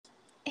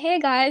Hey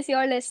guys,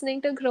 you're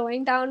listening to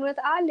Growing Down with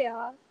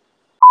Aaliyah.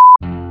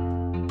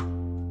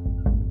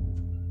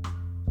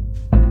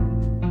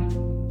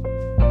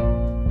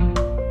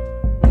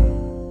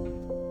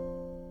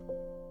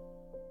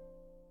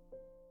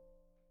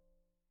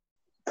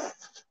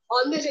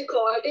 On the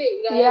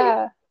recording, right?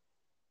 Yeah.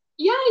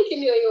 Yeah, I can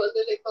hear you on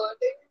the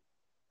recording.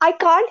 I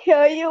can't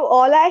hear you.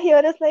 All I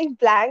hear is like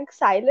blank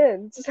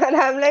silence. And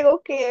I'm like,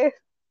 okay,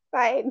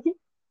 fine.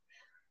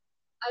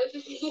 I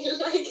feel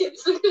like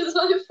it's because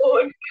my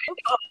phone went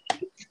off.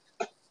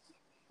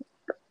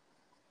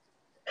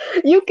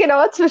 You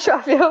cannot switch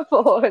off your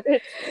phone.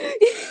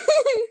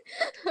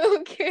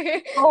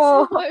 Okay,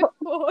 Oh. so my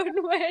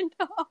phone went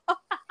off.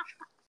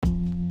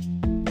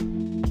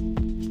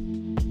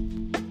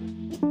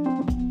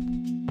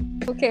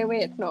 Okay,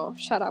 wait, no,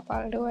 shut up,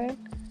 I'll do it.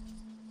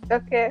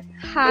 Okay.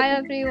 Hi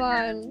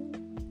everyone,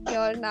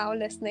 you're now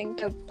listening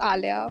to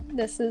Aaliyah.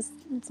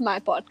 It's my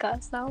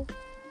podcast now.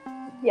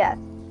 Yes.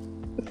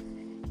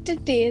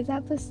 Today's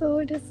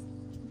episode is...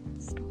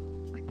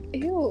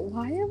 Ew,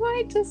 why am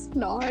I just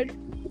not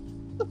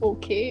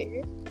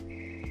okay?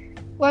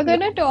 We're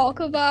gonna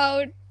talk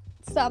about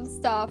some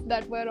stuff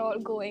that we're all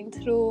going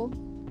through,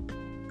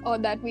 or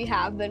that we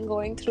have been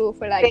going through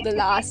for like the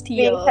last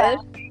year.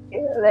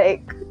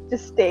 Like,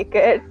 just take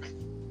it.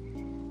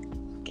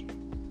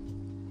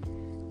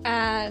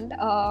 And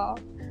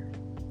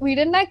we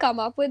didn't like come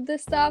up with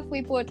this stuff.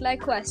 We put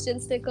like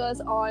question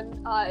stickers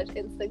on our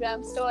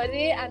Instagram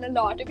story, and a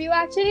lot of you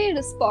actually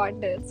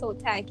responded. So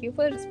thank you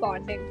for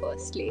responding.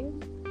 Firstly,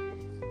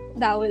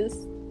 that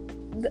was.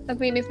 I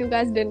mean, if you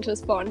guys didn't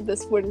respond,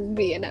 this wouldn't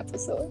be an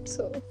episode.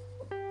 So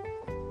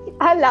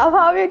I love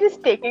how you're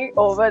just taking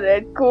over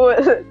it. Cool.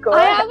 Go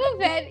I ahead. have a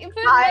very.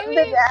 I'm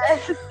the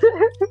guest.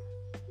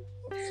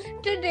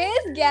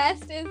 Today's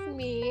guest is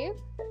me.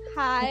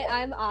 Hi,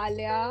 I'm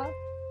Aaliyah.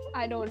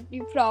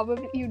 You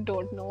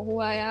don't know who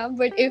I am,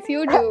 but if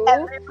you do,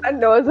 Everyone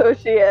knows who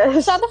she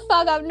is. shut the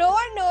fuck up. No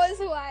one knows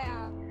who I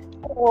am.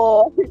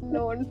 Oh,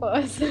 Known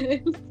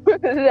person.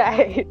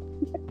 right.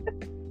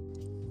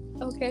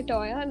 Okay,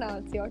 Toya, now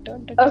it's your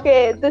turn to talk.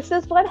 Okay, this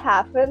is what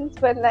happens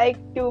when like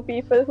two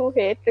people who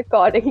hate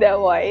recording their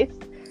voice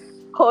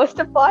host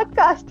a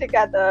podcast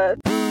together.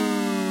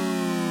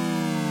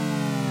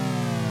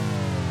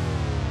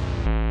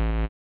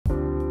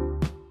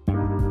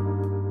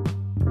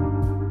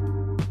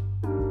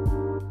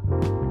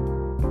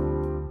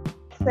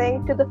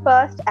 Listening to the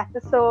first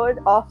episode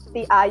of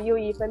the Are You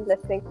Even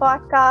Listening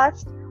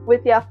podcast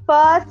with your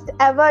first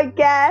ever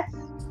guest.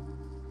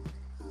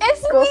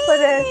 It's Go me! for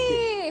it.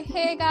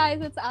 Hey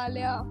guys, it's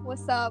Aaliyah.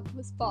 What's up?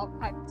 What's pop?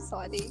 I'm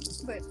sorry,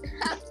 but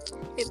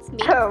it's me.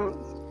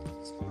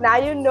 Now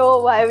you know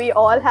why we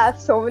all have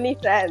so many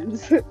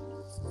friends.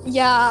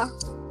 Yeah,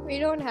 we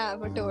don't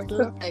have a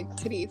total of like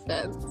 3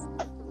 friends.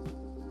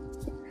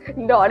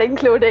 Not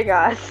including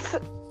us.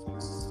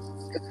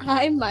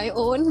 I'm my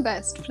own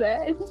best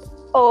friend.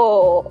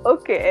 Oh,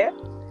 okay.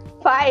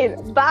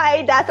 Fine.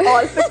 Bye. That's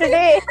all for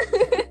today.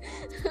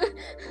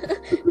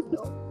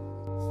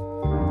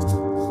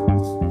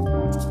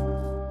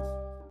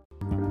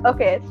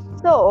 Okay,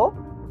 so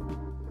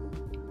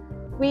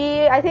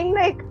I think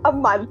like a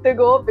month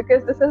ago,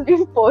 because this has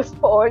been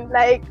postponed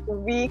like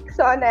weeks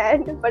on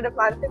end, but a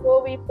month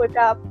ago we put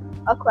up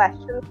a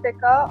question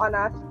sticker on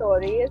our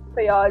stories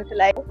for y'all to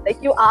like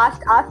you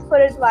asked us for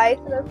advice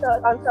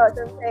on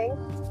certain things,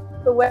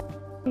 so we'll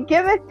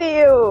give it to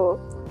you.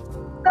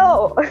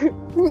 So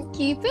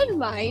keep in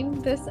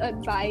mind, this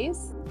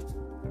advice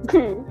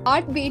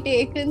not be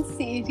taken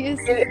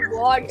seriously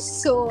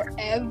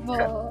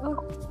whatsoever.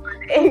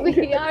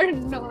 We are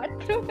not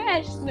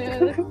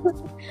professionals.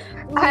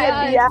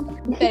 We are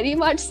very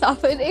much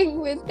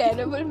suffering with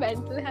terrible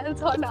mental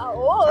health on our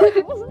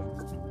own.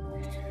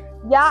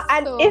 Yeah,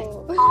 and if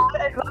our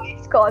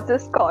advice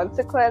causes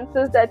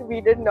consequences that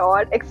we did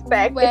not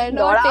expect, we're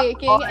not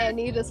taking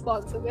any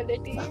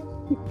responsibility.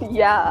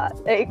 Yeah,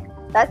 like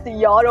that's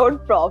your own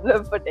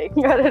problem for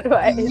taking our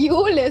advice.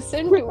 You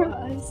listen to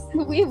us.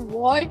 We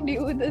warned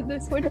you that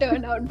this would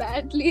turn out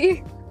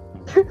badly.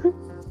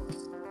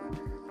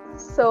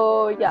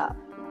 So yeah.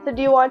 So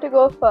do you want to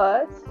go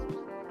first?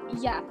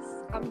 Yes.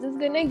 I'm just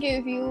gonna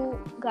give you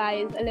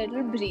guys a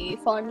little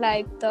brief on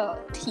like the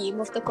theme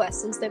of the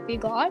questions that we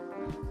got,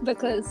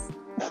 because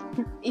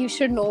you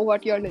should know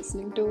what you're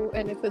listening to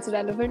and if it's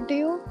relevant to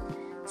you.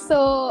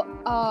 So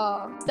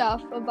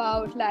stuff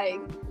about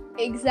like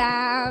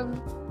exam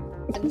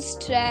and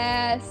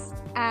stress,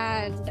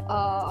 and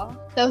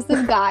there was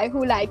this guy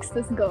who likes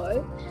this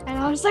girl, and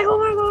I was like, oh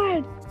my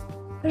god,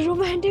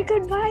 romantic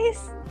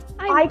advice.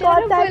 I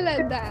got that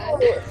at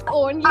that.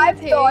 Only I'm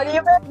thing not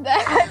even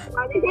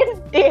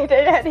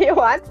dated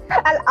anyone,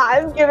 and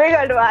I'm giving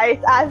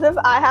advice as if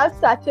I have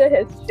such a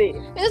history.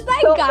 It's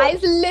like,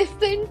 guys,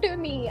 listen to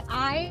me.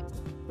 I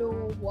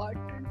know what.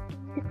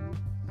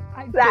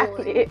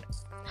 Exactly.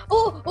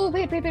 Oh,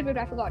 wait, I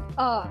forgot.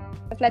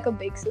 It's like a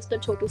big sister,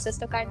 chotu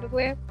sister kind of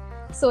way.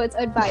 So it's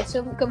advice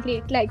from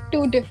complete like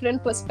 2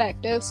 different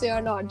perspectives, so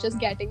you're not just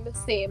getting the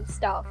same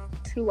stuff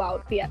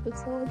throughout the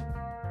episode.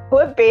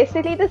 We're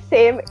basically the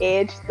same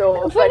age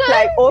though, But but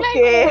like, I'm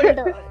okay. like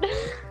older.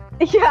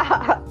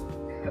 Yeah.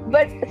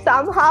 But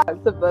somehow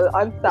responsible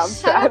on some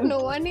Shut up, front. no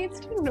one needs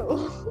to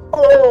know.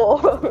 Oh.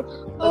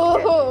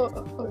 Oh,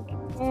 okay.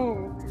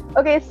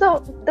 Okay,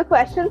 so the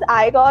questions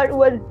I got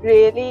were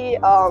really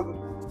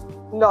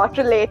not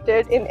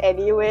related in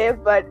any way,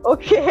 but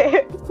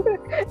okay.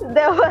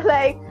 There were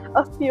like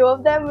a few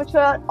of them which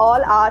were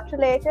all art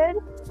related.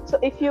 So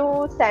if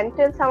you sent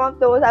in some of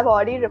those, I've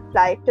already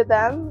replied to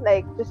them.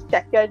 Like, just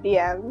check your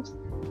DMs.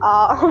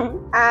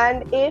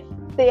 And if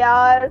they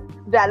are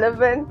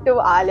relevant to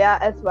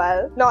Aaliyah as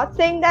well, not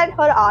saying that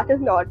her art is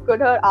not good,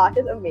 her art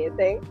is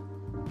amazing.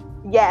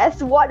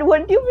 Yes, what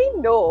do you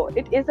mean no?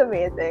 It is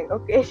amazing,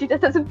 okay? She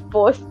just doesn't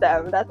post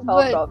them. That's her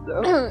But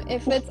problem.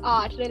 if it's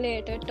art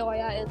related,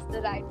 Toya is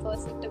the right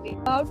person to be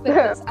about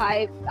because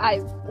I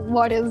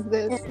what is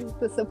this? Is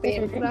this a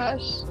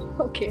paintbrush?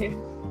 Okay,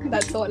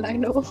 that's all I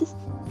know.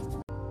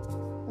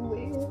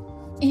 Wait.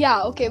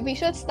 Yeah, okay, we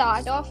should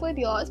start off with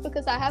yours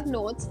because I have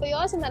notes for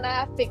yours and then I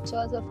have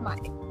pictures of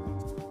mine.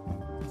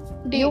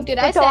 Did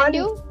I send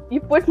you?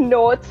 You put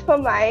notes for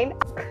mine.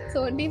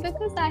 So only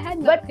because I had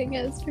nothing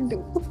else to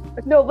do.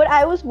 No, but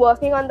I was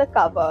working on the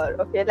cover,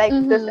 okay? Like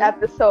this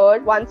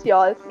episode, once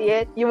y'all see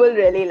it, you will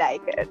really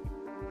like it.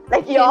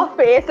 Like your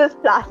face is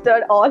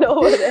plastered all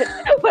over it,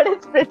 but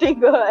it's pretty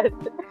good,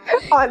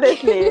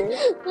 honestly.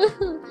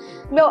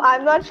 No,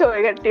 I'm not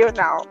showing it to you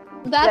now.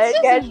 That's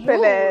Let just get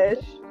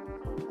finished.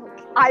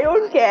 I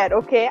don't care,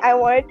 okay? I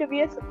want it to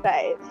be a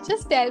surprise.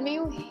 Just tell me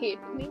you hate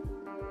me.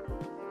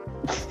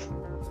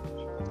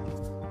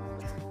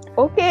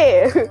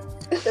 Okay.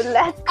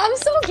 Let's. I'm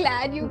so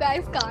glad you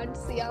guys can't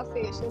see our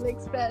facial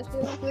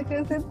expressions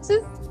because it's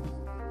just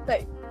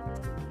like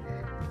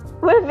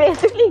We're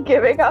basically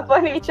giving up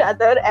on each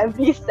other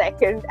every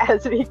second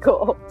as we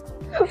go.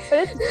 But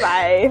it's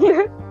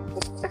fine.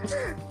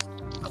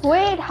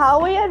 Wait,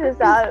 how are your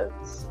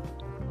results?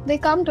 they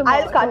come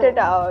tomorrow. I'll cut it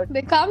out.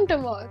 They come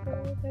tomorrow.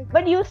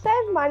 But you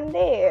said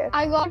Monday.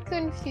 I got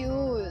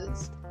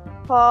confused.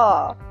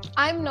 Oh.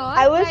 I'm not.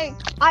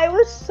 I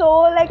was so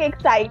like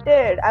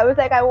excited. I was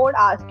like, I won't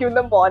ask you in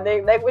the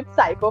morning. Like, which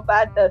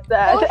psychopath does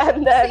that? Oh,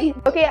 and then see.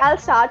 okay, I'll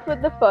start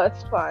with the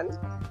first one.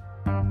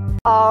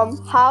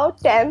 How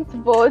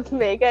 10th boards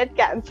may get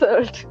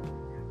cancelled?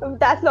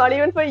 That's not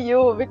even for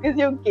you because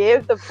you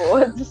gave the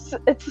boards.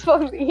 It's for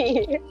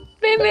me.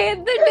 We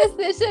made the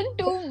decision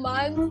 2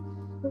 months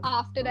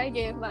after I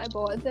gave my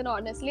boards, and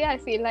honestly, I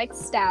feel like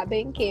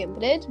stabbing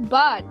Cambridge.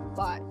 But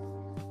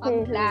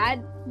I'm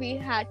glad we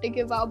had to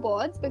give our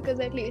boards because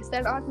at least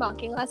they're not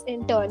marking us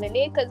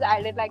internally because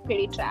I did like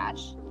pretty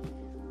trash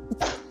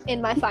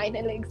in my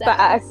final exams.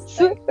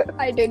 Facts. Like,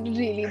 I did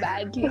really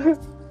badly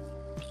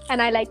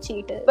and I like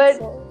cheated. But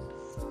so.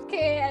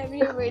 Okay,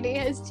 everybody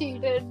has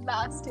cheated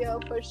last year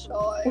for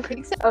sure.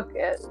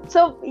 Okay,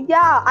 so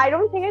yeah, I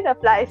don't think it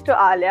applies to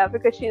Aaliyah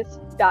because she's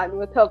done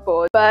with her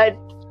boards. But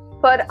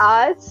for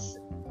us,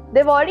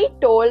 they've already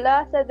told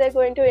us that they're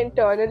going to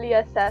internally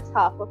assess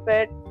half of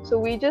it. So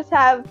we just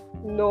have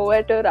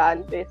nowhere to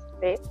run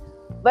basically.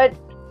 But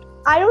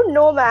I don't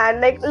know, man.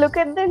 Like, look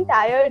at the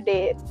entire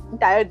day.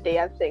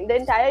 I'm saying the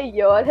entire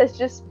year has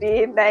just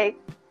been like,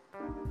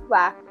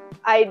 whack.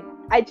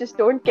 I just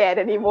don't care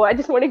anymore. I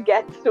just want to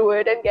get through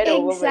it and get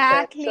over with it.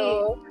 Exactly.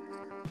 So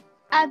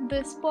at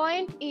this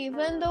point,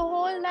 even the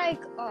whole like,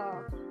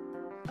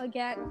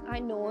 again, I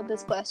know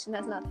this question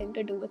has nothing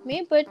to do with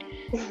me, but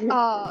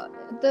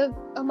the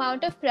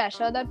amount of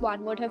pressure that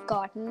one would have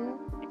gotten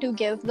to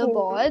give the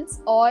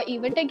boards or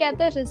even to get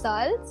the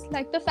results,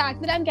 like the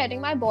fact that I'm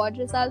getting my board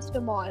results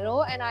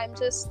tomorrow and I'm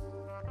just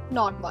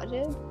not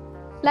worried.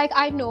 Like,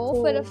 I know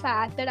for a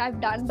fact that I've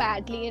done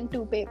badly in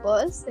 2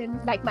 papers in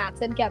like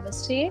maths and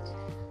chemistry,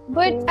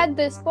 but at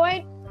this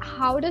point,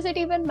 how does it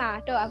even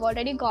matter? I've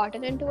already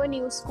gotten into a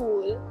new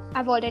school.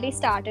 I've already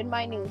started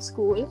my new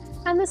school.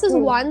 And this is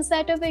one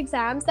set of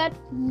exams that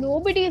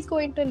nobody is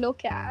going to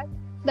look at.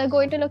 They're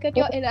going to look at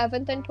your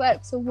 11th and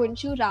 12th. So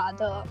wouldn't you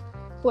rather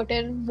put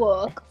in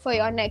work for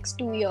your next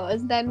 2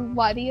 years than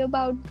worry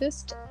about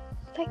this?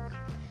 Like,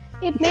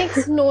 it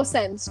makes no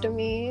sense to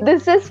me.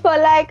 This is for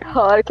like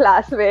her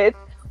classmates.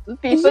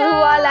 People who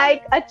are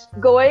like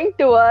going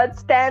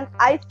towards 10th.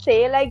 I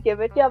say like give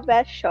it your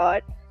best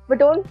shot. But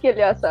don't kill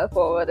yourself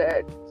over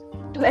it.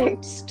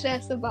 Don't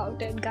stress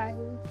about it, guys.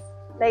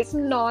 Like, it's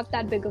not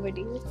that big of a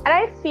deal. And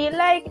I feel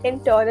like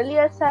internally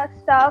assessed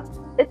stuff,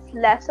 it's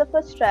less of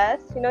a stress.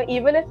 You know,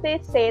 even if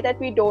they say that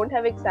we don't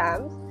have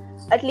exams,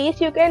 at least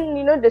you can,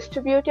 you know,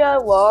 distribute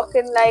your work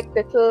in like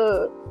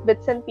little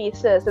bits and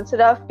pieces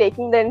instead of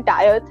taking the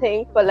entire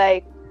thing for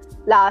like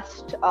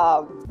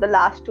the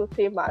last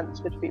 2-3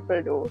 months, which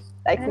people do,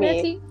 like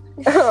me.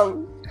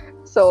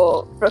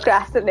 So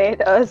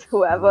procrastinators,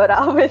 whoever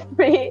are with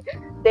me,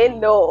 they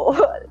know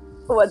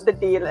what the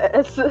deal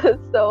is.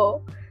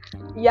 So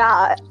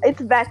yeah,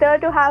 it's better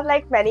to have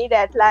like many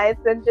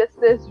deadlines than just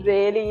this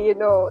really, you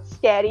know,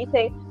 scary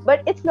thing.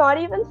 But it's not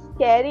even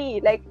scary.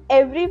 Like,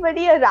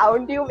 everybody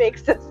around you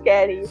makes it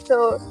scary.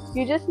 So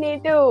you just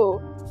need to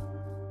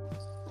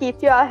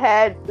keep your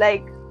head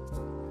like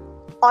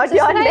on Just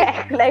your like-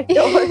 neck, like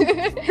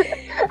don't.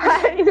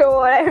 I know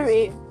what I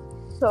mean.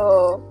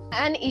 So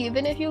And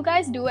even if you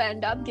guys do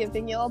end up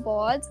giving your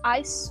boards,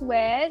 I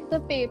swear the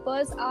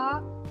papers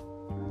are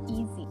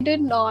easy. I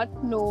did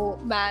not know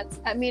maths.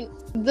 I mean,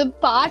 the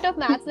part of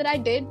maths that I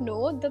did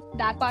know,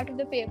 that part of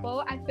the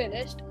paper I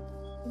finished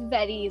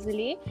very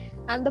easily,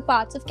 and the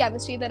parts of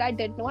chemistry that I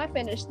did know, I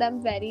finished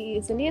them very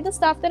easily. The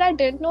stuff that I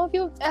didn't know, if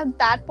you at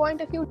that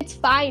point, it's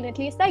fine. At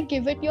least like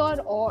give it your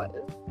all.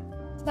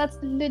 That's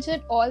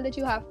legit all that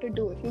you have to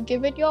do. If you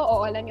give it your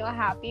all and you're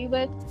happy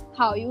with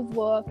how you've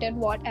worked and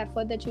what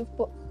effort that you've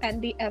put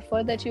and the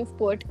effort that you've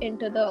put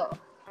into the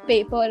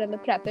paper and the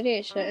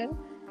preparation,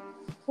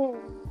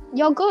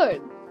 you're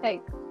good.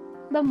 Like,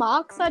 the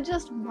marks are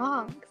just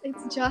marks.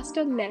 It's just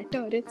a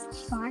letter.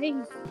 It's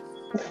fine.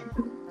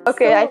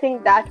 okay, So- I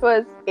think that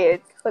was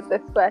it for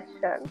this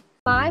question.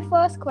 My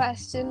first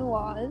question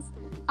was,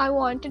 I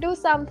want to do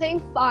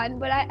something fun,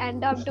 but I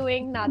end up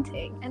doing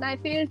nothing. And I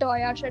feel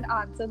Toya should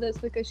answer this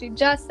because she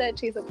just said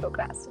she's a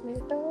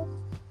procrastinator.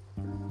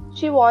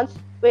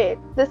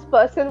 This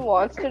person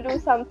wants to do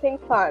something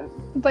fun.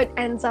 But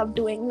ends up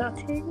doing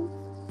nothing.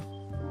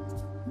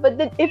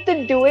 But if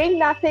the doing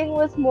nothing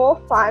was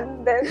more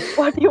fun than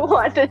what you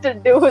wanted to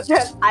do,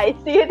 then I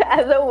see it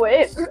as a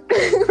win.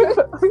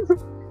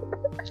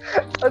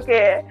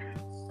 Okay.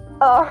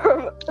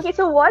 Okay,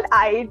 so what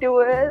I do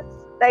is,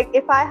 like,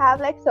 if I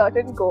have like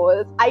certain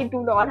goals, I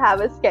do not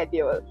have a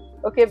schedule.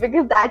 Okay,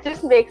 because that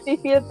just makes me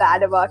feel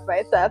bad about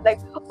myself. Like,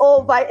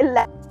 oh, by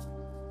 11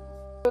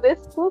 do this,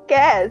 who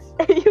cares?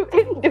 You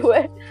can do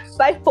it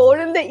by 4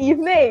 in the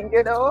evening,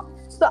 you know.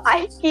 So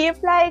I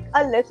keep like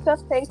a list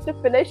of things to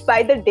finish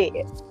by the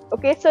day.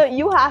 Okay, so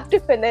you have to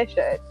finish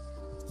it.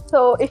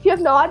 So if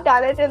you've not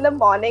done it in the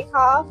morning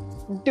half,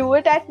 do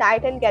it at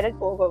night and get it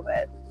over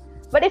with.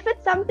 But if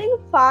it's something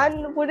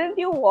fun, wouldn't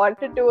you want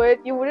to do it?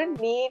 You wouldn't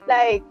need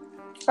like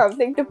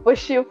something to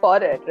push you for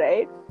it,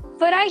 right?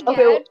 But I get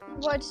Okay.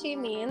 what she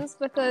means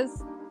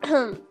because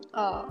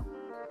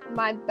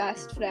my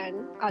best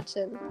friend,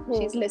 Achin,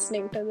 she's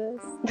listening to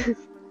this.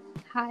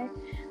 Hi.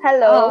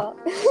 Hello.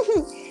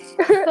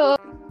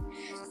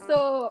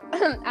 So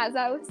as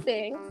I was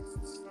saying,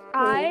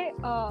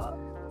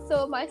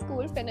 so my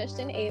school finished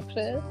in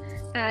April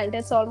and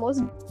it's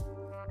almost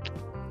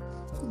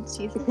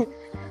Jesus.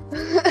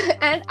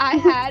 And I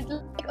had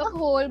like a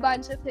whole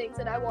bunch of things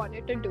that I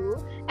wanted to do,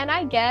 and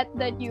I get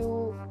that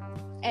you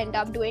end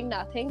up doing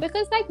nothing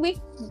because like we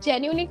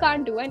genuinely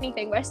can't do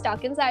anything. We're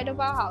stuck inside of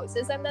our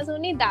houses and there's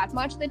only that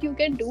much that you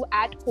can do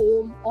at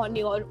home on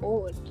your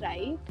own,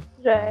 right?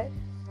 Right.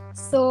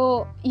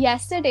 So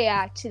yesterday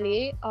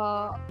actually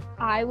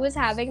I was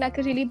having like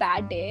a really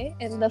bad day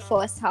in the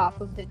first half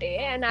of the day,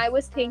 and I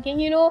was thinking,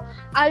 you know,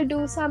 I'll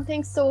do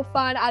something so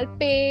fun. I'll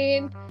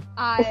paint,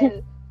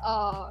 I'll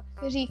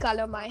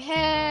recolor my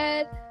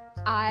hair,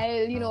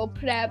 I'll, you know,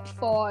 prep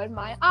for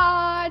my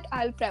art,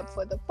 I'll prep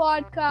for the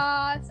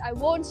podcast, I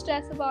won't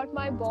stress about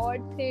my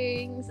board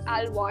things,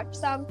 I'll watch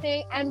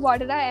something. And what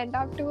did I end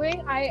up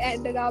doing? I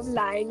ended up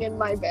lying in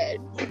my bed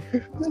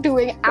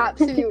doing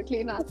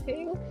absolutely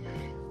nothing.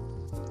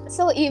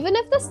 So even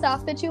if the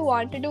stuff that you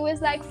want to do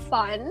is like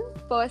fun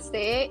per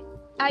se,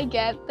 I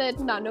get that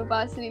none of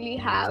us really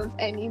have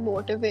any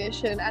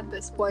motivation at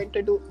this point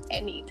to do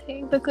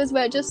anything because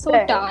we're just so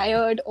Right.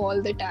 tired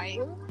all the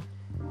time.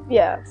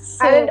 Yeah.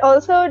 So, And it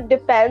also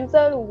depends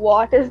on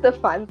what is the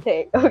fun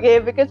thing, okay?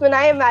 Because when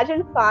I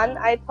imagined fun,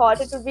 I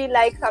thought it would be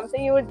like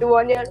something you would do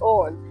on your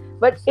own.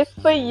 But if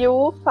for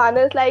you, fun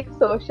is like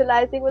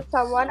socializing with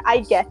someone, I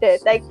get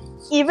it. Like,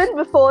 even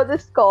before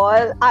this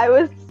call, I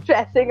was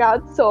stressing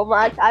out so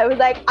much. I was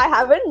like, I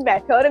haven't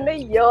met her in a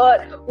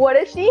year. What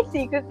if she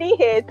secretly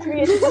hates me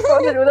and she just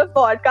wants to do the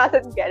podcast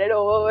and get it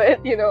over with,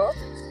 you know?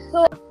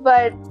 So,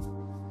 but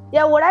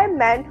yeah, what I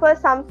meant was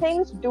some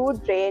things do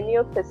drain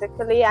you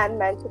physically and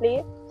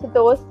mentally. So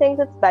those things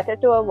it's better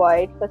to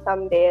avoid for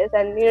some days,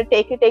 and you know,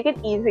 take it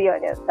easy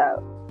on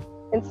yourself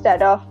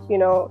instead of, you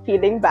know,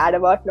 feeling bad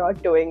about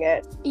not doing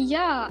it.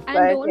 yeah, and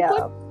But, don't yeah.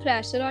 put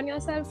pressure on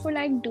yourself for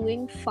like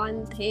doing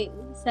fun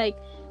things. Like,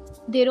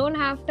 they don't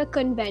have to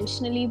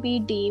conventionally be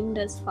deemed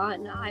as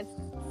fun.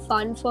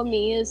 Fun for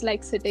me is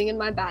like sitting in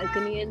my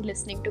balcony and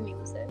listening to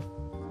music.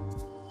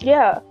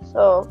 Yeah,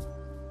 so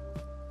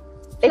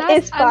it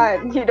Plus, is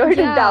fun. You don't need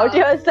to yeah. doubt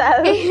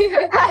yourself.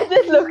 I'm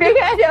just looking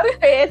at your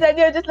face and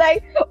you're just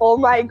like, oh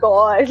my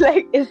god,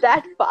 like, is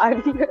that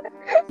fun?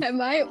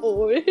 Am I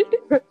old?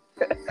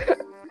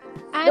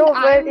 And No, but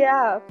I'm,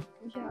 yeah.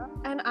 yeah,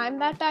 and I'm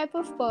that type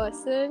of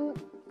person.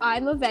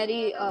 I'm a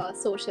very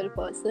social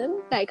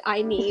person. Like,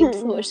 I need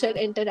social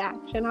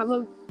interaction.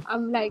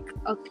 I'm like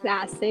a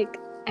classic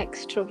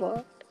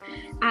extrovert.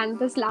 And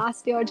this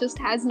last year just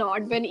has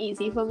not been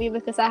easy for me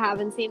because I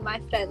haven't seen my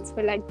friends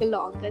for like the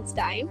longest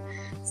time.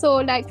 So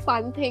like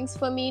fun things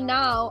for me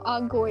now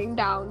are going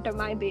down to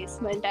my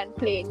basement and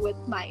playing with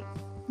my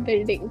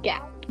building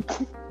cat.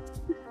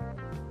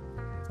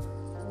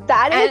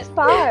 That is And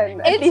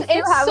fun. At least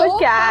you have so a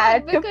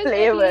cat fun to because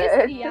play at least,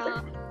 with.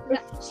 yeah,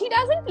 She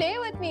doesn't play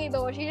with me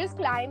though. She just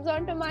climbs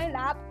onto my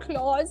lap,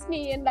 claws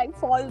me, and like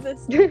falls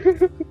asleep.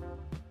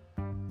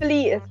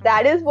 Please,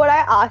 that is what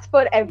I ask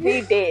for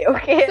every day,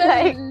 okay? It's a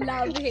Like,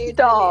 love-hate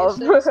stop.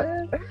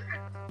 relationship.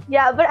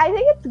 Yeah, but I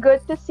think it's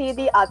good to see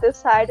the other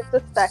side of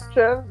the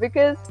spectrum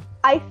because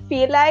I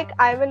feel like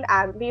I'm an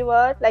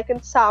ambivert. Like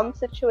in some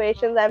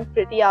situations, I'm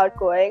pretty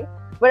outgoing,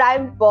 but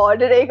I'm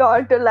bordering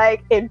on to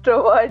like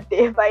introvert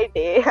day by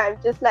day.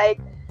 I'm just like,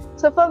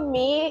 so for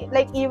me,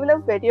 like even a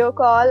video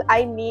call,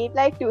 I need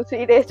like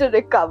 2-3 days to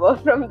recover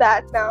from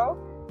that now.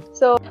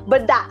 So,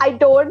 but that I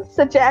don't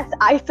suggest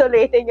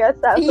isolating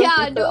yourself from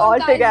Yeah, people don't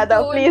guys,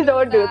 altogether. Please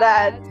don't do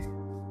that.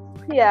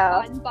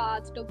 Yeah. Fun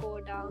path to go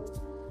down.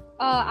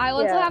 I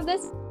also Yeah. have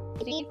this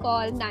series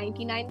called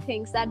 99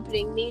 Things That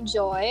Bring Me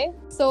Joy.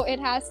 So it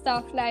has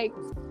stuff like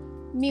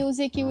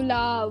music you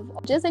love,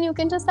 and you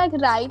can just like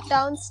write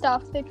down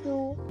stuff that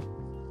you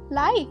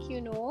like,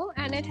 you know,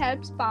 and it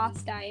helps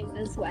pass time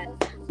as well.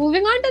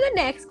 Moving on to the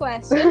next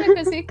question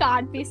because we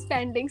can't be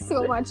spending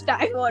so much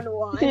time on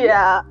one.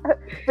 Yeah,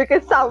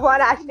 because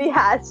someone actually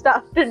has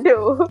stuff to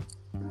do,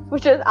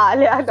 which is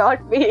Aaliyah,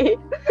 not me.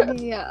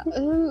 Yeah.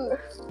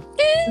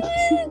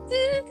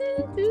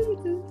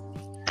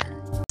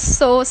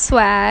 So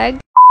swag.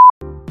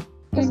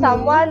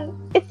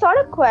 Someone, it's not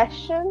a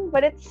question,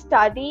 but it's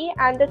study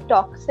and a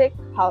toxic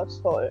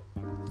household.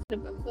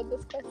 Remember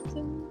this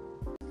question?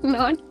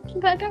 Not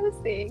that I'm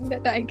saying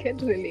that I can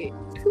relate.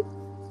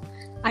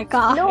 I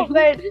can't. No,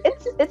 but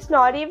it's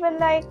not even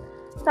like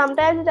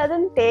sometimes it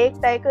doesn't take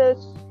like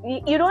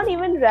you don't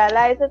even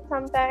realize it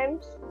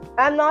sometimes.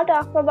 I'm not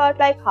talking about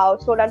like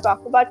household, I'm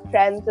talking about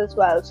friends as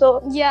well.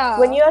 So Yeah.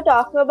 when you're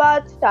talking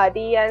about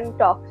study and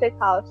toxic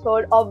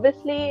household,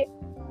 obviously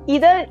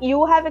either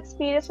you have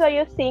experience or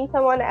you're seeing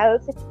someone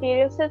else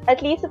experience it.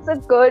 At least it's a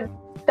good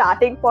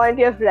starting point.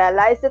 You've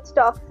realized it's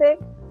toxic,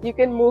 you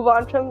can move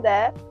on from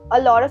there.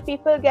 A lot of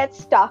people get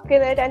stuck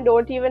in it and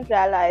don't even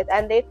realize,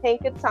 and they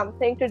think it's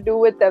something to do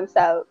with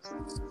themselves.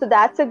 So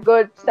that's a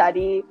good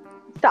starting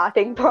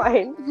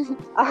point.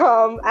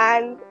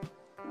 And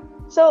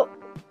so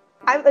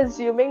I'm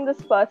assuming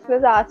this person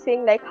is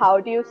asking like, how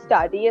do you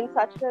study in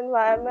such an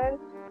environment?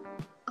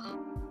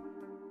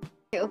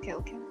 Okay.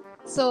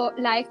 So,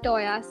 like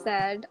Toya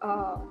said,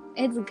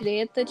 it's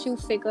great that you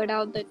figured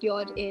out that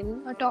you're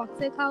in a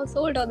toxic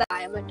household or the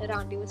environment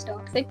around you is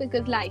toxic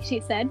because, like she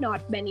said,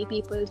 not many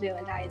people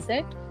realize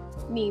it,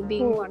 me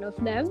being one of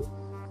them.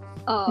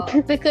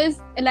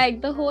 Because, like,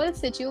 the whole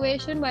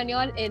situation when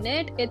you're in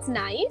it, it's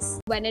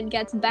nice. When it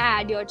gets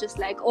bad, you're just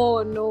like,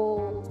 oh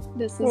no,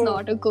 this is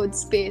not a good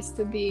space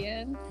to be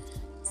in.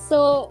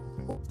 So,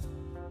 I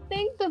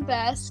think the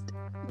best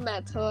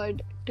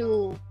method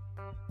to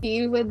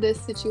deal with this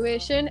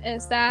situation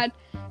is that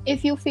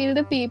if you feel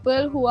the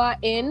people who are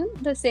in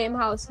the same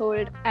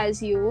household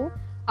as you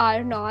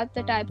are not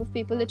the type of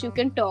people that you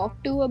can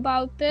talk to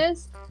about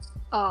this,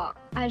 I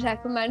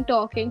recommend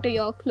talking to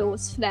your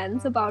close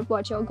friends about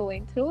what you're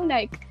going through.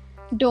 Like,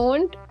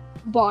 don't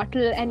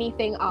bottle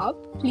anything up.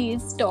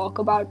 Please talk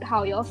about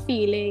how you're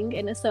feeling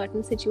in a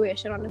certain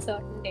situation on a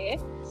certain day,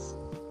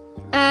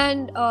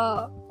 and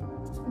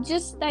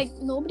just like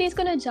nobody's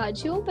gonna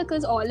judge you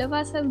because all of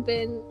us have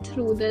been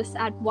through this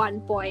at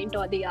one point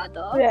or the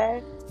other. Yeah.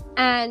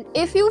 And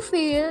if you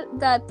feel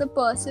that the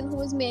person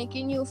who's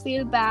making you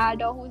feel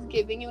bad or who's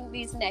giving you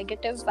these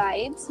negative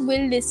vibes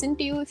will listen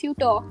to you if you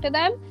talk to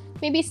them,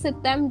 maybe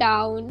sit them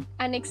down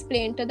and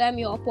explain to them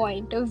your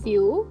point of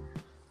view.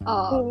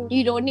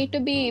 You don't need to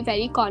be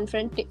very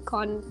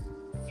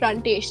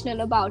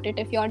confrontational about it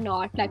if you're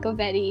not like a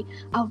very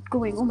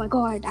outgoing, oh my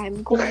god,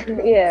 I'm going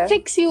to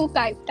fix you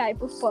type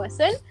of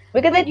person.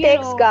 Because it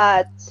takes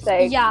guts.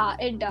 Like, yeah,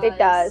 it does. It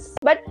does.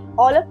 But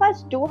all of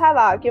us do have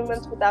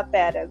arguments with our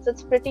parents.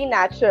 It's pretty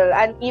natural.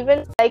 And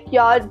even like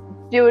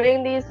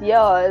during these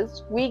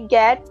years, we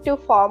get to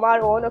form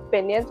our own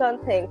opinions on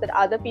things that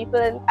other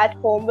people at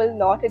home will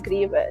not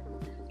agree with.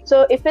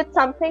 So if it's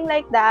something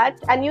like that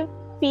and you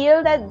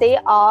feel that they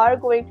are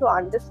going to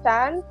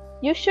understand,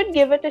 you should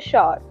give it a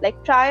shot.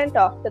 Like, try and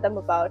talk to them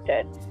about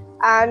it.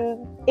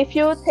 And if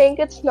you think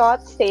it's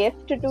not safe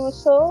to do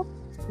so,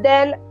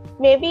 then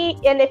maybe,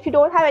 and if you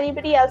don't have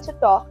anybody else to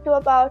talk to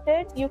about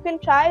it, you can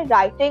try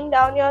writing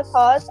down your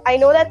thoughts. I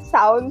know that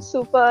sounds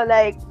super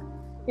like,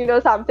 you know,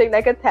 something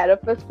like a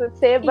therapist would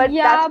say, but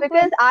that's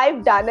because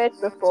I've done it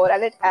before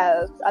and it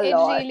helps a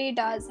lot. It really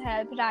does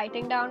help,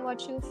 writing down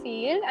what you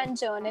feel and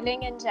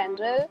journaling in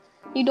general.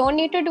 You don't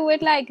need to do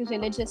it like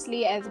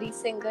religiously every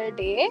single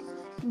day,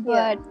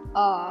 but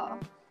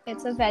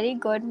it's a very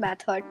good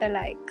method to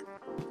like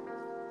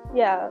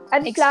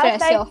and express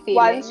plus, like, your feelings.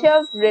 once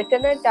you've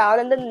written it down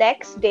and the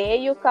next day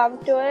you come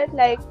to it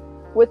like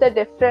with a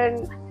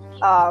different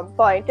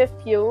point of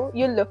view,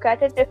 you look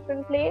at it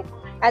differently,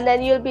 and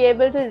then you'll be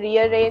able to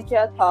rearrange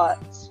your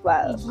thoughts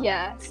well.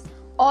 Yes.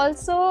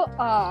 Also,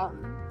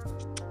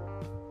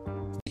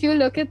 if you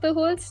look at the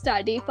whole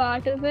study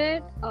part of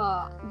it,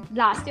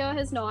 last year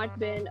has not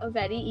been a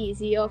very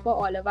easy year for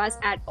all of us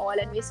at all,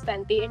 and we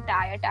spent the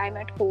entire time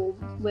at home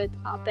with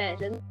our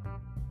parents.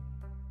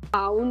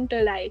 bound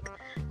to like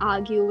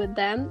argue with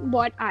them.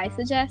 What I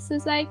suggest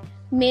is like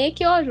make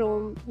your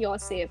room your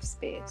safe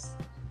space.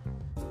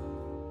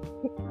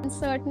 A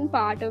certain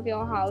part of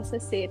your house a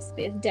safe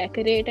space.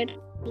 Decorate it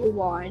how you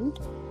want.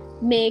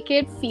 Make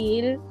it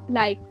feel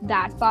like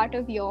that part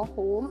of your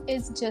home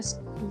is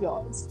just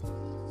yours.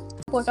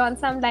 Put on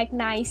some like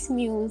nice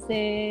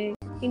music,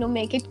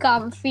 make it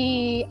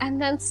comfy,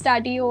 and then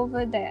study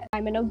over there.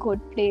 I'm in a good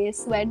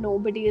place where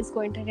nobody is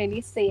going to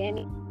really say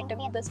anything to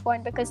me at this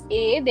point because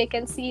A, they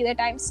can see that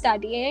I'm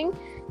studying,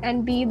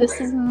 and B, this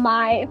is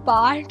my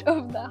part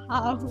of the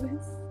house.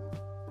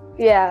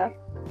 Yeah,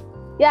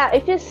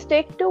 if you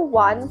stick to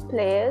one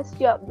place,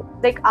 you're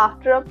like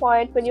after a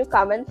point when you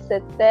come and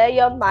sit there,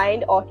 your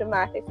mind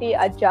automatically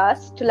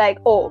adjusts to like,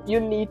 oh, you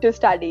need to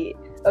study.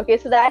 Okay,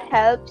 so that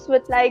helps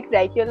with like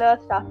regular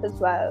stuff as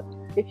well.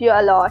 If you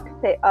allot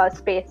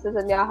spaces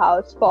in your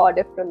house for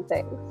different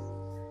things.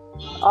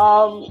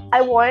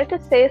 I wanted to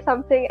say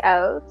something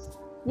else.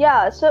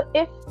 Yeah, so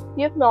if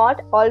you've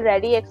not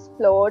already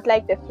explored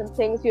like different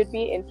things you'd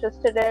be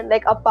interested in,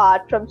 like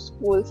apart from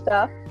school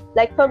stuff,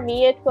 like for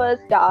me it was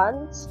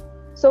dance.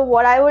 So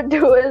what I would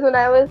do is when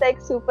I was like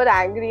super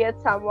angry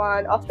at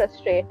someone or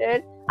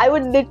frustrated, I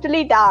would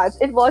literally dance.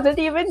 It wasn't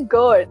even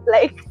good.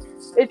 Like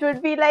it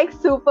would be like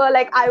super,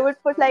 like I would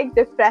put like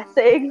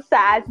depressing,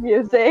 sad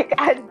music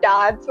and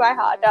dance my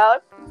heart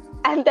out,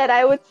 and then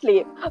I would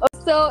sleep.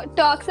 So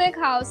toxic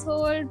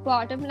household,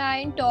 bottom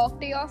line, talk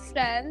to your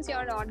friends.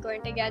 You're not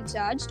going to get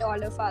judged.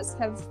 All of us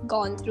have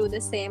gone through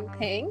the same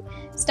thing.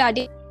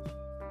 Study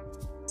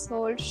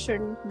household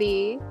shouldn't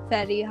be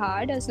very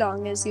hard as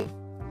long as you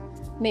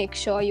make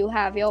sure you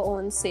have your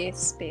own safe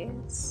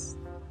space.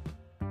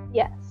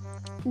 Yes.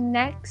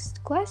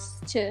 Next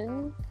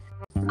question.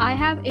 I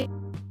have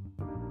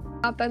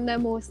up and they're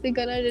mostly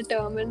gonna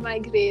determine my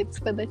grades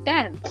for the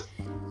 10th.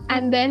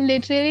 And then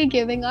literally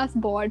giving us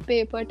board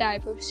paper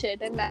type of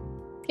shit, and that's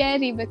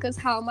scary because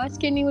how much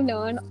can you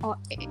learn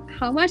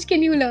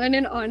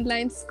in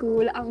online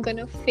school? I'm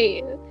gonna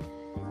fail.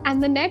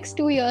 And the next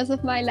 2 years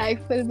of my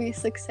life will be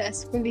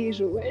successfully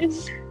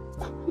ruined.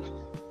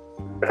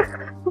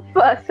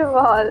 First of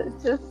all,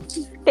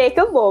 just take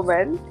a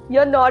moment.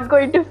 You're not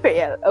going to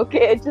fail,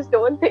 okay? Just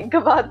don't think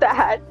about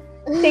that.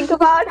 Think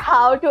about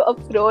how to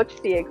approach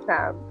the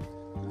exam.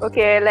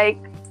 Okay, like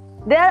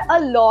there are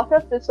a lot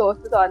of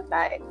resources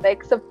online.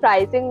 Like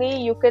surprisingly,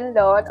 you can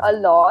learn a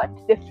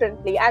lot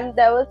differently. And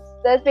there's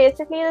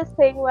basically this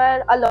thing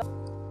where a lot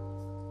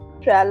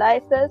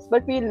realize this,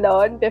 but we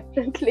learn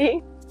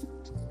differently.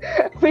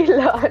 we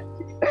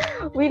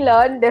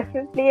learn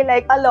differently.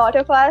 Like a lot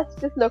of us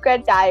just look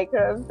at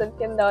diagrams and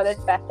can learn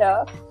it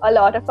better. A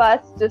lot of us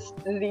just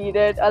read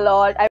it a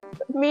lot.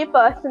 Me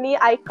personally,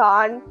 I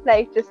can't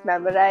like just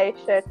memorize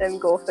shit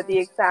and go for the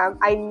exam.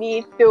 I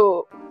need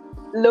to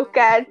look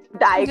at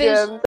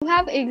diagrams. You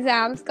have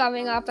exams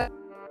coming up.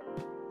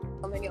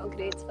 In your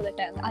grades for the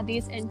 10th. Are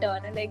these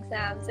internal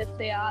exams? If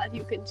they are,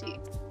 you can cheat.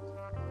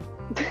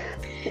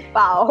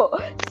 Wow,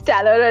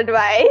 stellar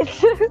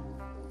advice.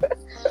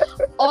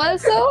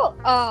 Also,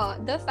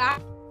 the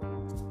fact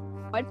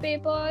board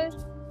papers,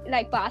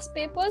 like past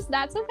papers,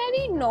 that's a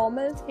very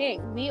normal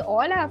thing. We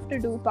all have to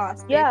do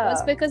past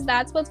papers because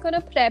that's what's going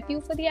to prep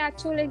you for the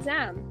actual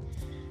exam.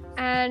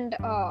 And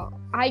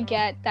I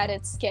get that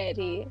it's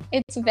scary.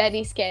 It's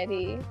very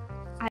scary.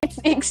 It's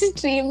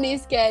extremely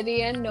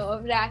scary and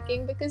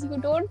nerve-wracking because you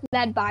don't know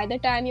that by the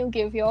time you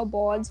give your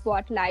boards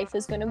what life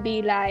is going to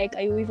be like.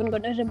 Are you even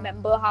going to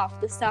remember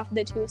half the stuff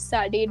that you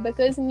studied?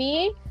 Because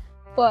me,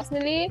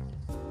 personally,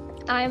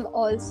 I'm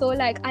also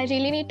like, I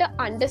really need to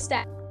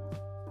understand.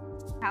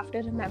 I have to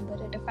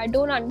remember it. If I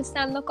don't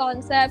understand the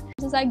concept,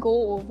 as I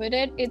go over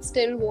it, it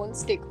still won't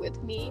stick with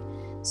me.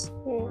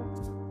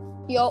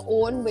 Your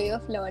own way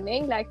of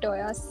learning, like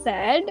Toya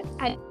said,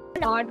 and you're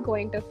not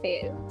going to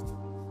fail.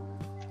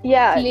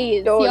 Yeah,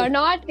 please. You're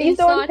not. Please it's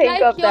don't not think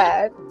like of you're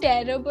that.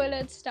 terrible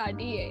at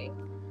studying.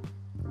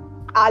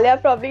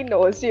 Aaliyah probably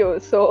knows you,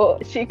 so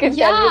she can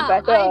tell you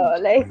better.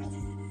 Like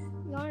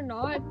you're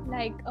not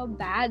like a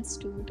bad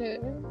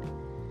student.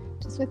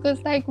 Just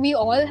because like we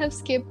all have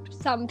skipped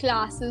some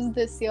classes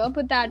this year,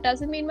 but that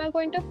doesn't mean we're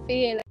going to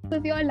fail.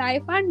 Of your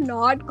life are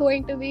not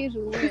going to be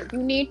ruined. You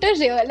need to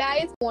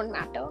realize it won't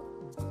matter.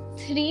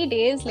 3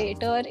 days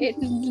later, it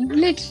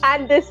literally.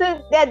 And this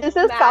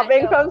is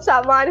coming from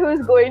someone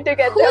who's going to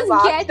get their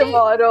marks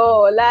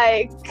tomorrow.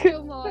 Like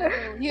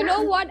tomorrow. You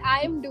know what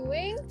I'm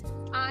doing?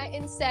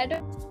 Instead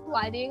of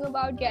worrying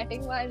about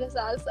getting my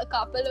results, a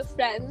couple of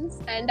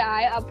friends and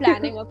I are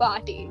planning a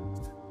party.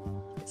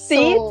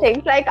 See,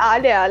 things like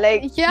Aaliyah,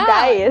 like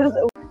guys.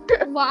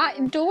 Why?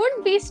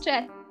 Don't be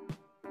stressed.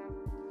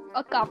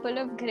 A couple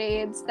of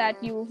grades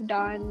that you've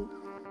gotten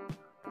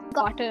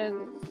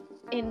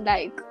in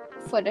like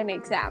for an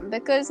exam,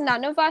 because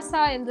none of us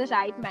are in the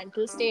right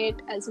mental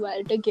state as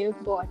well to give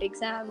board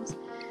exams.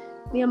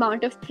 The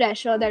amount of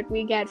pressure that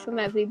we get from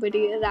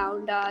everybody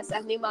around us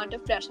and the amount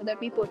of pressure that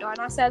we put on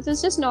ourselves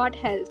is just not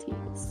healthy.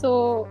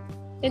 So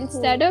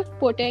instead of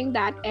putting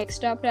that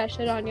extra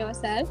pressure on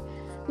yourself,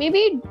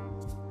 maybe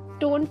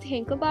don't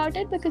think about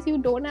it because you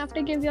don't have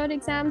to give your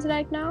exams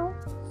right now.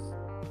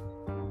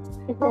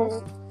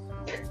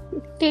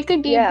 Take a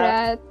deep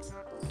breath,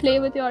 play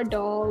with your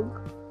dog.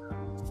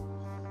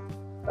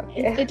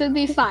 Okay. It'll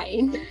be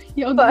fine.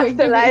 You're going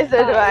to be Personalized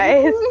fine.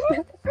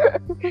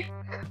 advice.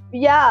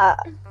 Yeah.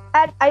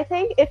 And I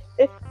think if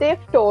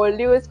they've told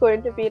you it's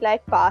going to be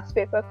like past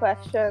paper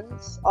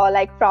questions or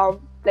like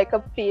from like a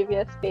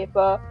previous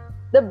paper,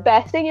 the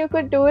best thing you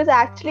could do is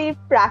actually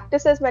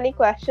practice as many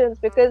questions,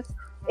 because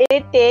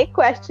it take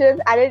questions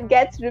and it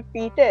gets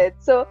repeated.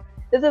 So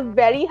there's a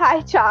very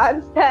high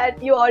chance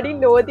that you already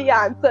know the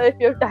answer if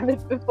you've done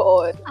it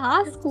before.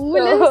 Our school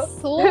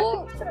is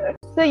so...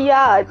 So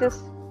yeah,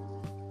 just...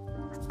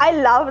 I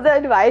love the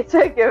advice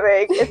you're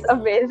giving. It's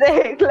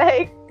amazing.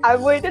 Like, I'm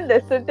going to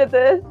listen to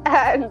this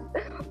and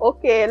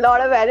okay, a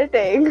lot of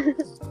editing.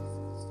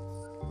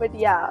 But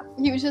yeah.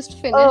 You just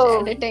finished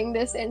editing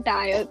this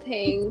entire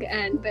thing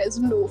and there's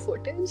no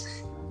footage.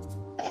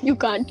 You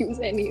can't use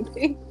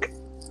anything.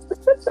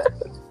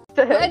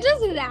 We're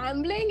just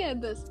rambling at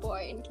this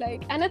point.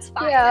 Like, and it's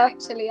fine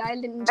actually.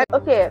 I'll enjoy.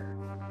 Okay.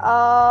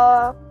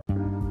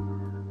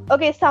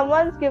 Okay,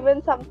 someone's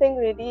given something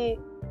really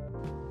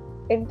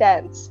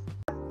intense.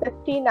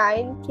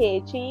 59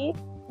 kg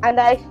and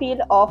I feel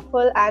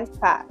awful and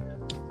fat.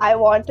 I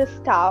want to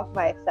starve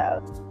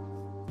myself.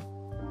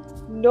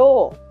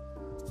 No.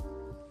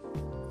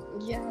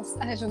 Yes,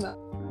 I remember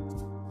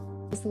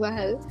as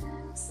well.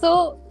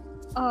 So,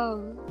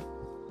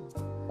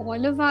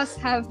 all of us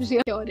have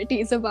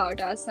insecurities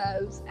about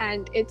ourselves,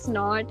 and it's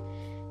not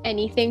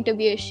anything to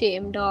be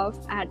ashamed of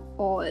at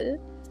all.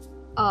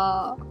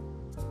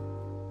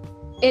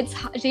 It's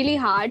really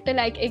hard to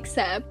like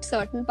accept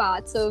certain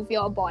parts of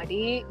your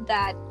body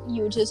that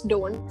you just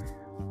don't.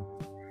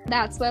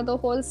 That's where the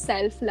whole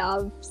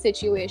self-love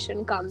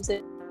situation comes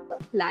in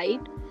light.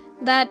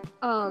 That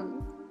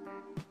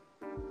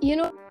you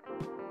know,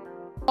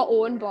 your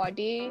own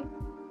body,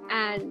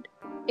 and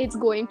it's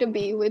going to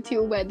be with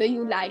you whether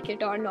you like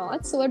it or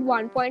not. So at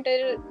one point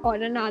or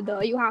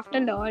another, you have to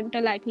learn to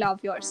like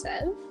love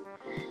yourself,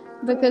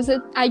 because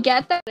I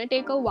get that it'll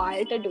take a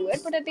while to do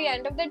it, but at the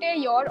end of the day,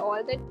 you're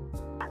all that,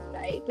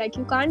 right? Like,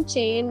 you can't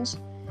change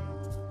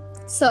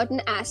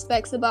certain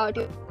aspects about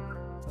you.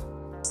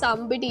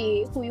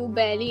 Somebody who you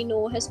barely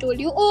know has told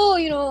you, oh,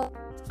 you know,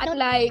 I don't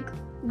like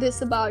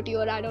this about you,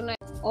 or I don't like,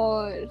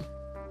 or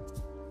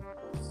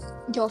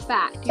you're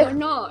fat. You're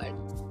not.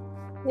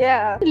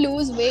 Yeah.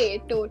 Lose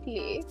weight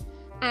totally,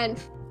 and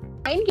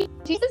 9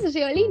 kg is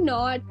really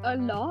not a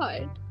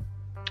lot.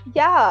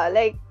 Yeah,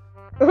 like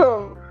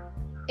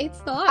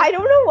It's not. I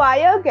don't know why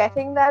you're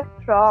getting that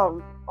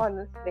from,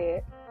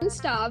 honestly. Don't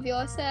starve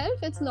yourself.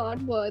 It's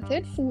not worth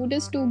it. Food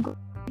is too good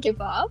to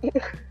give up.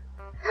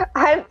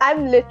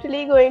 I'm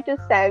literally going to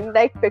send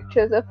like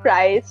pictures of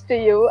fries to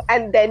you,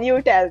 and then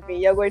you tell me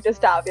you're going to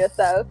starve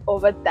yourself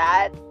over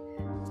that,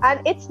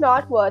 and it's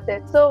not worth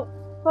it. So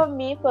for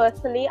me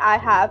personally, I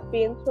have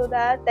been through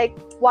that. Like,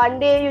 one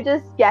day you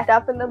just get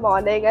up in the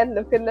morning and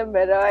look in the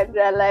mirror and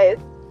realize,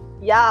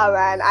 yeah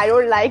man, I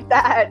don't like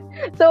that.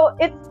 So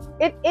it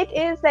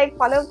is like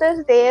one of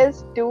those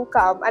days do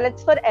come, and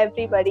it's for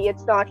everybody.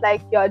 It's not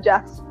like you're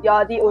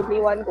the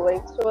only one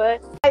going through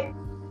it. Like,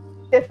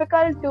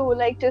 difficult to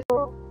like just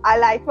I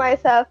like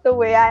myself the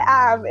way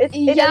I am. It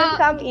doesn't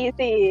come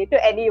easy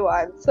to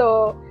anyone.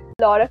 So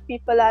a lot of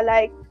people are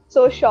like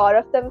so sure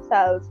of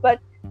themselves,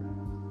 but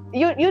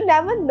you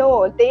never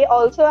know. They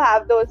also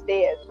have those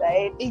days,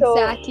 right?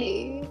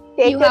 Exactly. So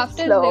take it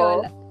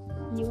slow.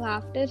 You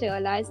have to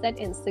realize that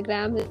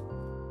Instagram is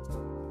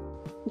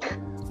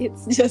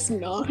it's just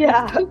not.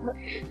 Yeah.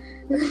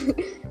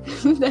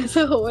 There's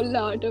a whole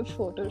lot of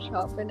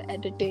Photoshop and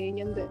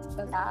editing and this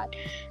and that.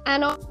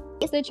 And on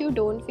days that you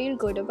don't feel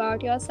good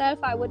about yourself,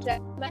 I would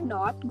recommend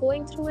not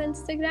going through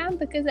Instagram,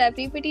 because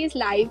everybody's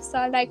lives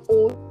are like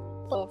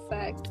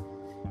perfect.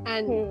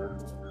 And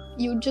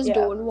you just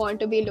don't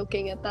want to be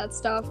looking at that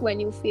stuff when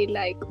you feel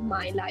like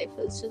my life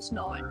is just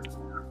not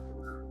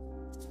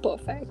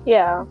perfect.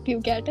 Yeah. Do you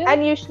get it?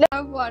 And you should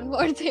have one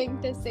more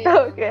thing to say.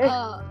 Okay.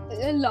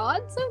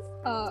 Lots of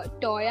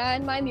Toya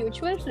and my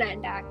mutual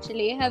friend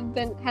actually has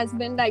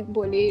been like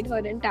bullied her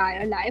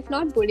entire life.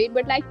 Not bullied,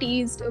 but like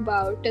teased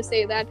about, to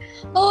say that,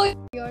 oh,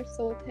 you're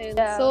so thin.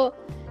 Yeah. So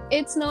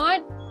it's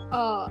not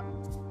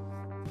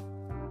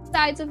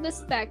sides of the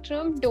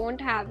spectrum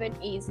don't have it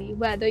easy.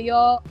 Whether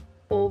you're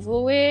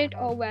overweight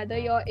or whether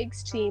you're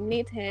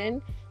extremely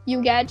thin,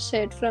 you get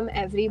shit from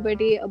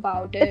everybody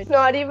about it. It's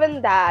not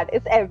even that.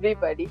 It's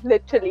everybody.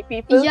 Literally.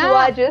 People who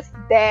are just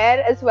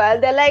there as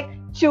well. They're like,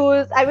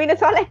 choose. I mean,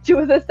 it's not like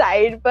choose a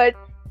side, but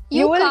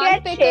you will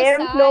get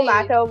shamed no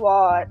matter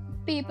what.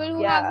 People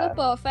who have the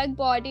perfect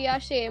body are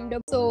shamed.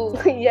 So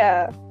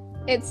yeah.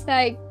 It's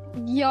like,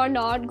 you're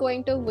not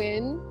going to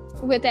win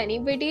with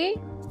anybody.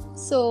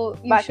 So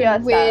you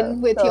should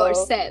win with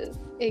yourself.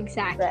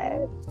 Exactly.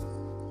 Right.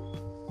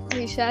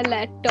 We shall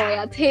let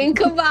Toya think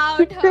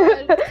about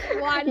her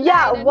one.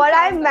 Yeah, what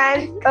I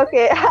meant,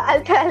 okay,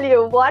 I'll tell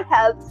you. What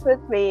helps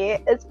with me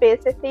is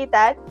basically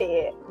that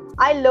day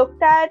I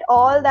looked at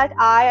all that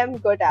I am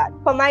good at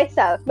for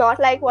myself, not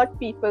like what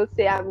people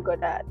say I'm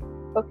good at.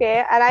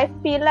 Okay. And I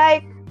feel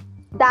like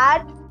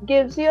that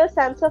gives you a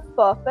sense of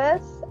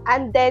purpose,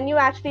 and then you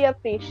actually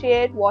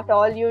appreciate what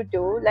all you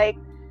do. Like,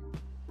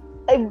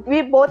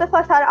 we both of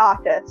us are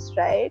artists,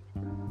 right?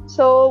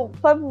 So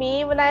for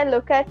me, when I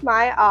look at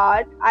my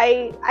art,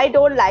 I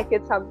don't like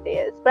it some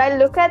days, but I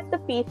look at the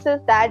pieces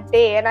that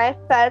day and I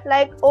felt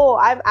like, oh,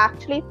 I'm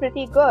actually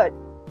pretty good.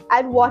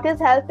 And what is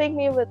helping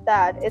me with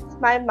that? It's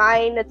my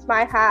mind, it's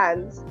my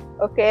hands,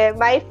 okay,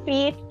 my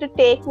feet to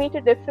take me to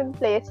different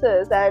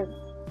places and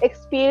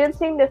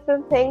experiencing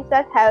different things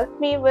that help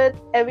me with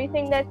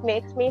everything that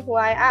makes me who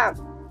I am.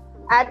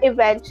 And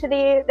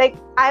eventually, like,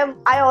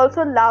 I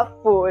also love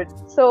food,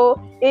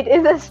 so it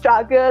is a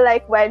struggle,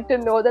 like, when to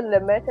know the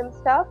limit and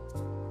stuff.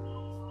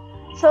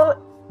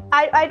 So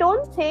I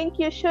don't think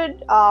you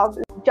should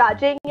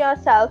judging your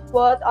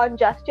self-worth on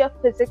just your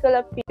physical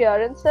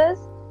appearances,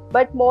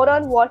 but more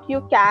on what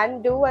you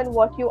can do and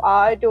what you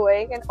are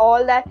doing and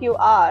all that you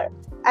are.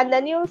 And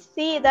then you'll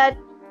see that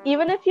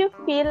even if you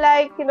feel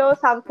like,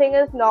 something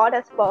is not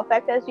as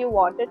perfect as you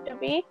want it to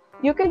be,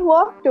 you can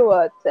work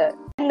towards it.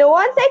 No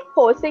one's like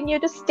forcing you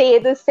to stay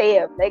the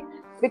same, like,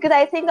 because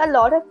I think a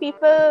lot of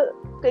people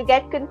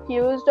get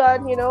confused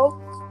on,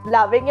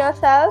 loving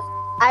yourself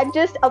and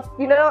just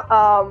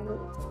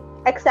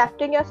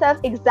accepting yourself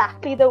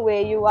exactly the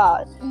way you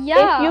are.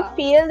 Yeah. If you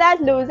feel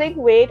that losing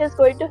weight is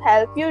going to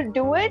help you,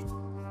 do it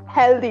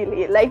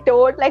healthily. Like,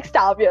 don't like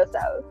starve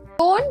yourself.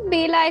 Don't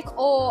be like,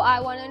 oh,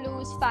 I want to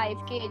lose 5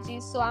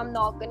 kgs, so I'm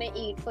not going to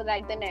eat for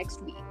like the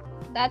next week.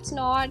 That's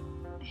not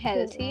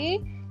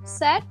healthy.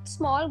 Set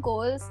small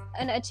goals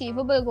and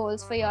achievable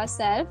goals for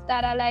yourself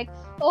that are like,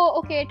 oh,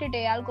 okay,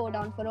 today I'll go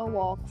down for a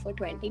walk for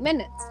 20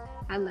 minutes.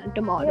 And then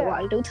tomorrow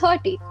I'll do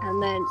 30.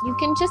 And then you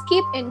can just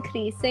keep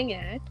increasing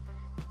it.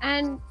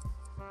 And,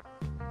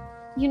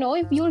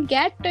 you'll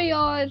get to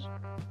your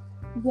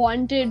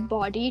wanted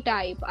body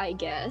type, I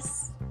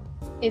guess,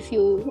 if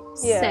you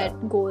set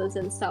goals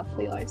and stuff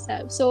for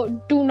yourself. So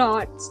do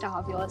not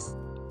starve yourself.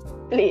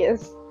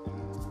 Please.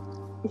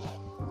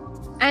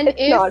 And if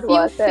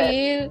you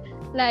feel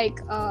like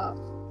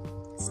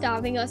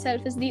starving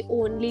yourself is the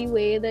only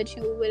way that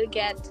you will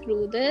get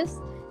through this,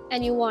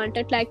 and you want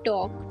to like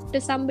talk to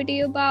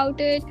somebody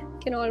about it, you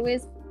can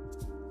always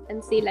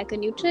and see like a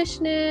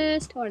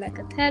nutritionist or like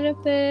a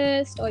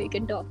therapist, or you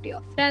can talk to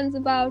your friends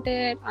about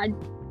it. I'm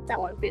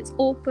always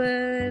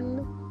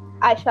open.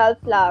 I shall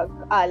plug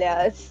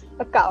Aaliyah's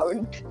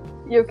account.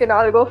 You can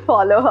all go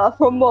follow her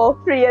for more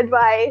free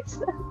advice.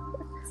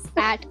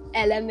 At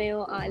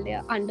LMAO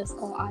Aaliyah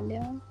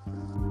 _Aaliyah.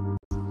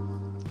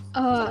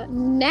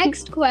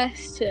 Next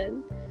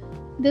question.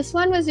 This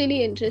one was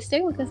really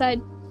interesting because I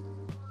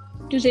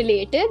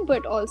related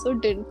but also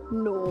didn't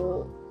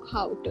know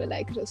how to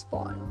like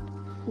respond.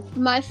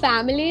 My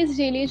family is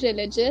really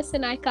religious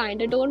and I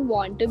kind of don't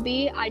want to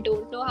be. I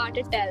don't know how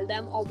to tell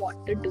them or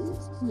what to do.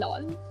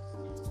 Lol.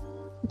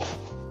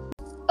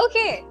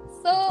 Okay,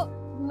 so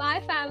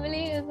my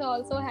family is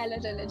also hella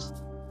religious.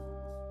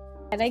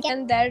 And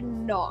again, they're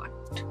not.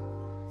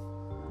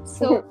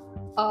 So,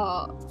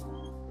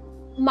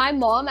 my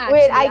mom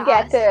actually Wait, I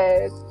get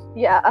it.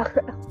 Yeah.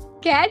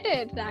 Get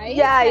it, right?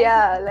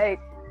 Yeah, like...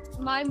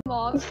 My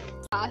mom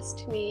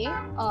asked me,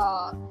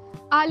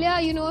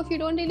 Aaliyah, if you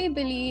don't really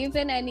believe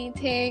in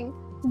anything,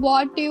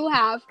 what do you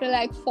have to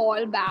like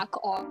fall back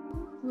on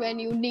when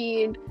you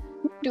need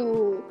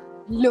to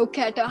look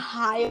at a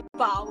higher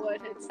power,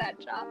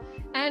 etc.?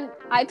 And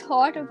I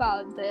thought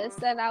about this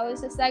and I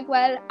was just like,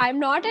 well, I'm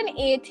not an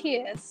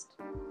atheist.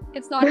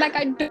 It's not like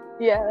I do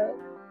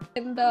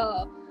in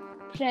the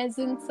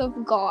presence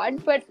of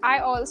God, but I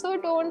also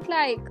don't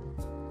like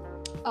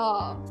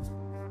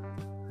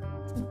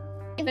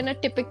even a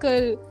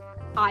typical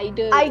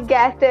idol. I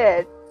get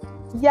it.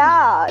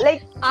 Yeah,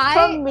 like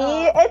for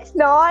me, it's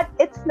not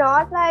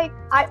like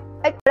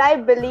I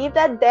believe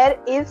that there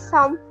is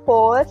some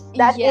force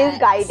that is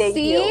guiding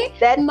you.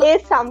 There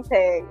is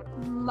something.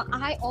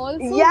 I also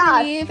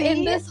believe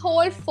in this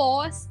whole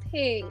force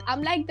thing.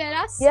 I'm like, there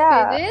are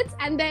spirits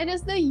and there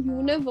is the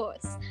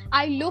universe.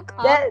 I look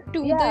up to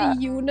the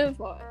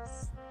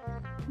universe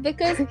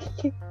because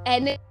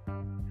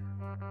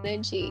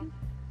energy.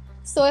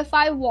 So if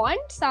I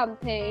want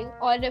something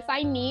or if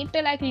I need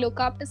to like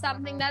look up to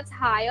something that's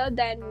higher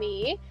than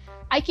me,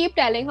 I keep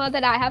telling her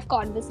that I have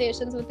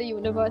conversations with the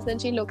universe and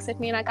she looks at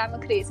me like I'm a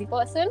crazy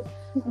person.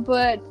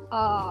 But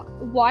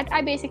what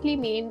I basically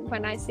mean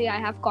when I say I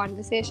have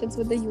conversations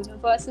with the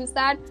universe is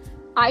that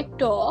I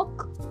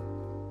talk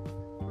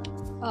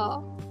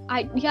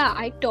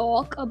I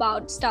talk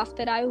about stuff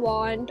that I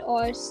want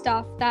or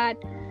stuff that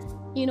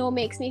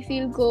makes me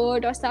feel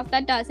good or stuff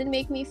that doesn't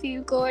make me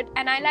feel good,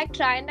 and I like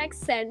try and like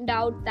send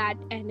out that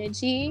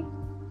energy,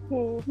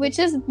 which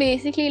is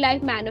basically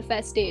like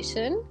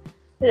manifestation.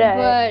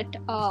 Right.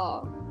 But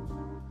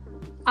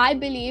I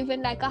believe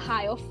in like a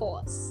higher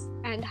force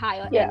and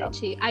higher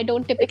energy. I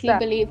don't typically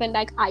believe in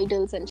like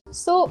idols and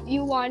so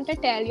you want to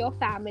tell your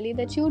family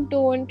that you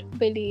don't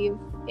believe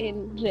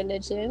in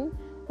religion.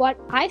 what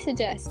I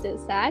suggest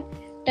is that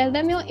tell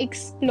them you're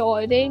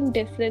exploring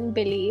different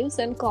beliefs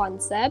and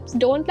concepts.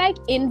 Don't like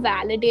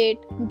invalidate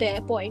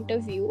their point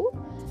of view,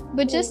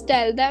 but just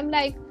tell them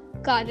like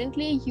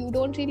currently you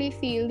don't really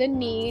feel the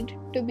need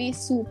to be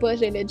super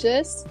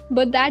religious,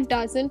 but that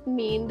doesn't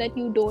mean that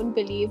you don't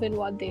believe in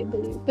what they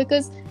believe.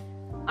 Because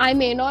I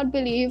may not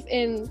believe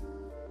in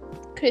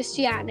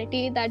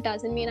Christianity, that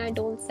doesn't mean I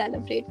don't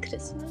celebrate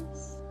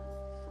Christmas.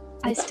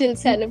 I still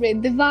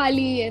celebrate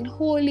Diwali and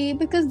Holi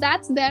because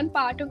that's then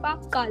part of our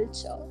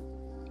culture.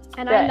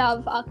 And I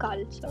love our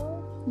culture,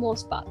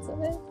 most parts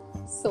of it.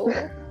 So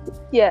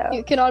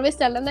you can always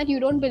tell them that you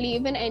don't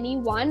believe in any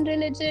one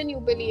religion, you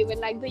believe in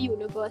like the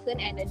universe and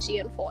energy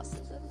and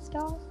forces and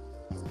stuff.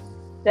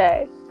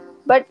 Right.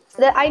 But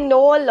I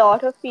know a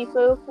lot of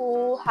people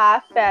who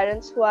have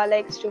parents who are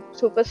like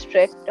super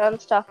strict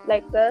and stuff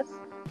like this.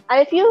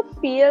 And if you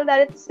feel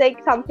that it's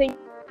like something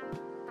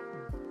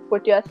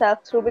put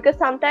yourself through, because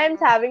sometimes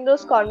having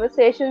those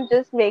conversations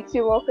just makes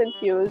you more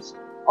confused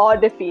or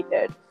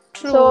defeated.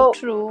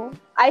 True.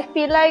 I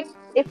feel like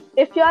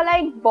if you're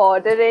like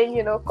bordering,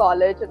 you know,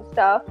 college and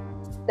stuff,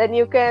 then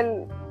you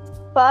can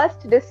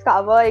first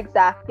discover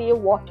exactly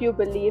what you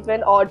believe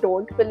in or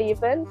don't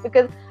believe in,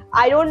 because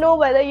I don't know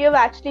whether you've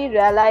actually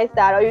realized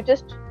that or you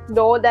just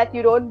know that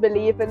you don't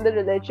believe in the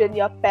religion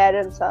your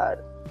parents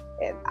are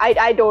in.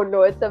 I don't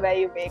know, it's a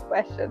very vague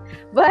question.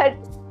 But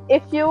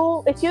if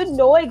you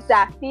know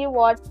exactly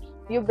what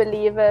you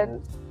believe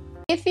in,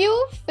 if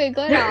you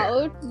figure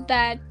out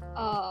that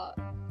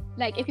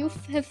like if you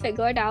have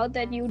figured out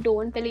that you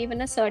don't believe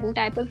in a certain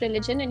type of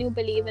religion and you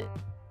believe in,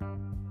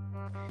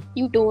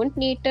 you don't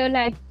need to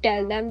like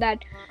tell them that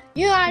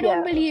I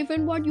don't believe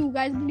in what you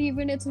guys believe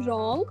in, it's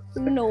wrong.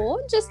 No,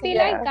 just be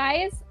like,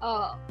 guys,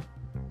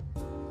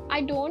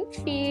 I don't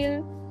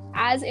feel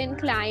as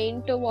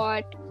inclined to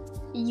what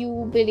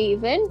you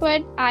believe in,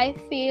 but I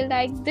feel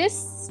like this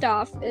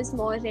stuff is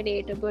more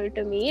relatable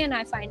to me and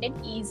I find it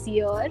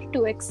easier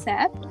to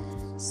accept,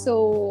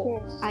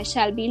 so I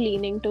shall be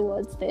leaning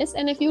towards this.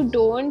 And if you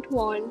don't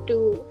want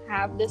to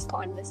have this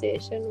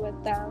conversation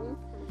with them,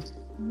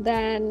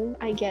 then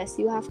I guess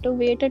you have to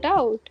wait it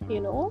out,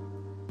 you know.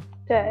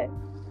 Okay.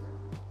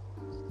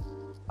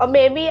 Or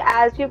maybe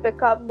as you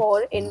become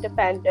more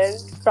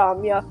independent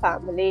from your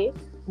family,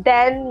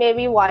 then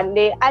maybe one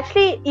day,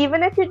 actually,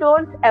 even if you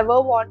don't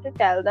ever want to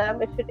tell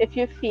them, if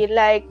you feel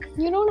like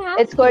you don't have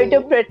it's going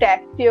to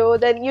protect you,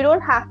 then you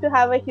don't have to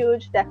have a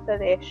huge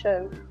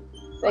declaration.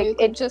 Like, or you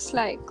could just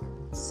like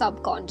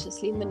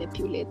subconsciously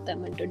manipulate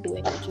them into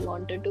doing what you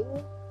want to do.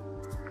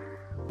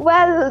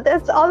 Well,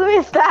 there's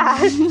always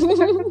that.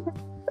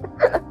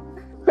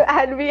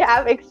 And we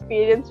have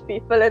experienced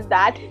people in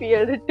that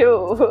field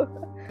too.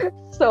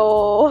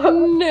 So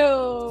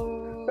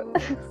no.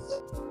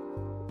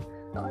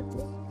 Not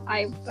me.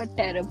 I'm a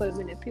terrible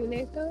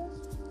manipulator.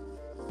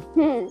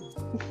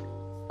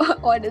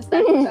 Or is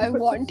that what I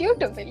want you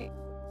to believe?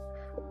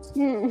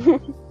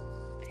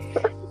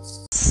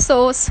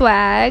 So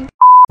swag.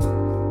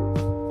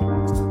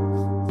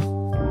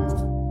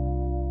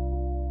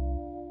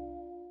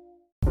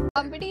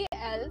 Somebody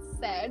else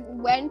said,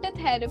 went to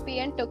therapy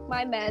and took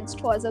my meds,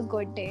 'twas a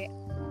good day.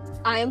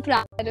 I am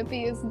proud.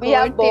 Therapy is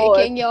good.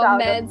 Taking your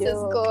meds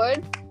is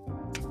good.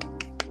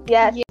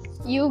 Yes.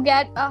 You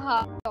get a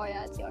hug.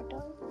 Toya, it's your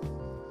turn.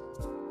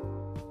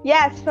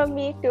 Yes, from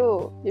me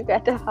too. You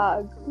get a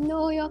hug.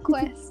 No, your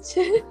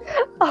question.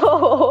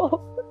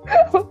 Oh,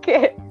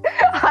 okay.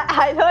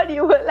 I thought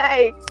you were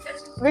like,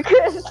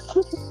 because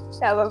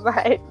never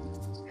mind.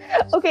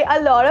 Okay,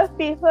 a lot of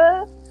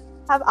people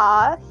have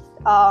asked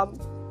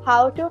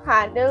how to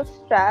handle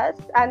stress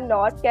and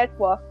not get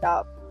worked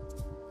up.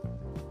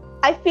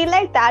 I feel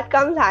like that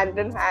comes hand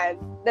in hand.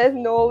 There's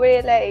no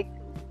way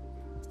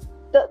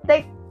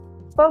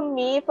for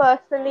me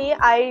personally,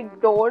 I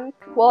don't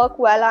work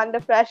well under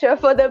pressure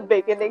for the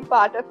beginning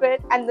part of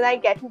it, and then I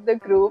get into the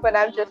groove and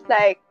I'm just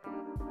like,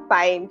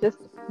 fine, just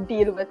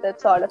deal with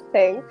it sort of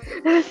thing.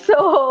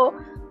 So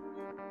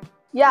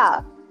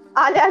yeah,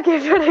 Aaliyah,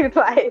 give your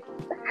advice.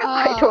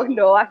 I don't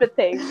know, I have to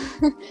think.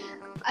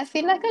 I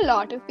feel like a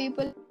lot of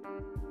people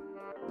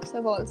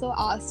have also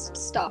asked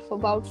stuff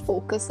about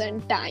focus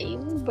and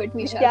time, but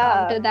we shall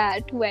come to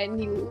that when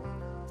you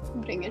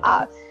bring it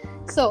up.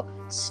 So,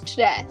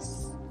 stress.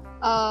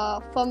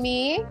 For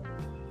me,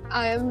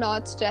 I am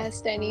not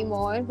stressed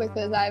anymore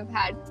because I've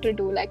had to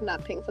do like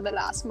nothing for the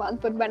last month.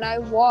 But when I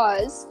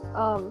was,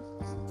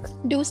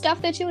 do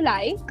stuff that you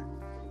like,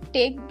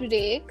 take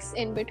breaks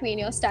in between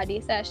your study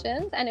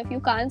sessions, and if you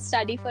can't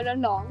study for a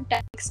long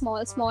time, take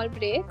small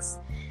breaks.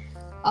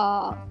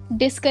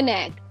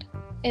 Disconnect.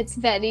 It's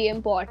very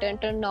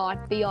important to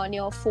not be on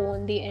your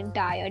phone the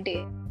entire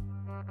day.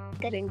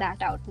 Getting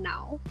that out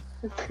now.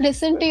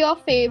 Listen to your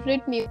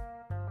favorite music.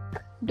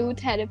 Do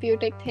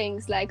therapeutic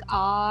things like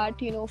art,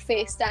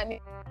 FaceTime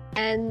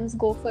friends,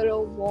 go for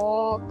a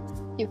walk.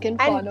 You can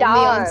follow me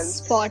on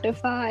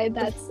Spotify.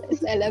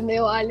 It's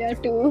LMAO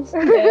Aaliyah too.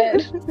 There.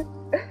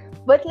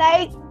 But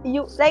as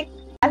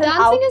an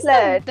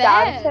outlet,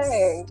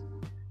 dancing.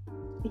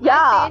 Yeah,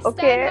 I FaceTime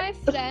okay.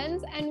 my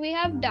friends and we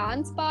have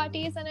dance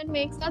parties and it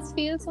makes us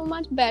feel so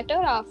much better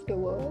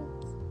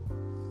afterwards.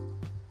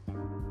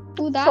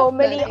 Do that So then,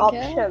 many I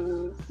guess.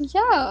 options.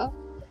 Yeah.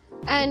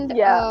 And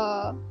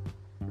Yeah.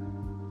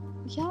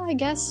 yeah, I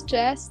guess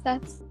stress,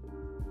 that's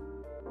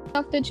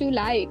stuff that you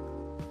like.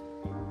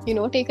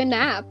 Take a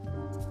nap.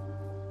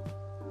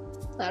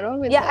 That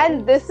always Yeah,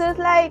 and this helps.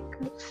 is like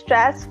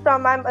stress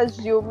from, I'm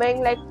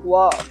assuming, like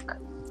work.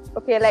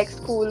 Okay, like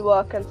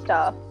schoolwork and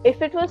stuff.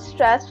 If it was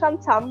stress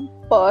from some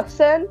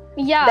person,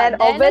 Yeah, then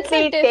then it's a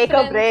obviously take a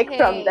different break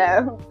from thing.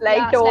 them. Like,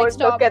 Yeah, it's like don't look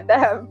stop. at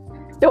them,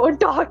 don't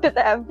talk to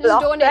them, Just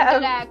block don't them.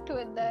 interact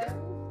with them.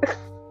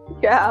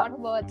 Yeah. It's not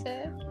worth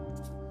it.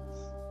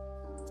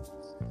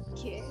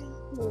 Okay,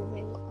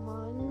 moving on.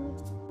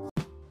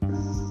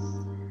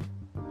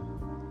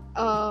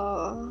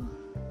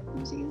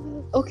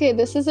 Jesus. Okay,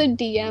 this is a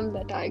DM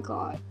that I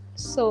got.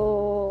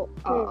 So,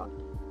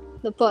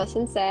 the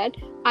person said,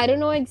 I don't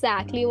know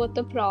exactly what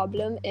the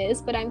problem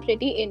is, but I'm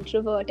pretty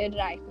introverted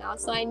right now.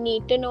 So I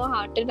need to know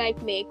how to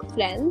like make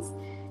friends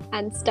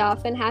and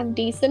stuff and have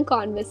decent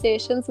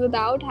conversations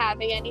without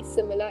having any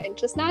similar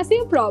interests. Now I see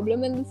a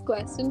problem in this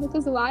question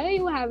because why are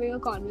you having a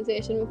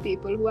conversation with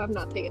people who have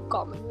nothing in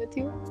common with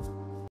you?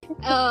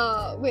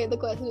 Wait, the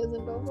question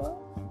isn't over.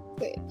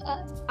 Wait,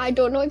 I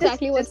don't know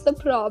exactly what's the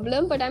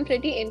problem, but I'm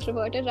pretty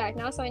introverted right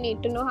now, so I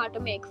need to know how to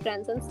make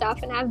friends and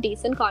stuff and have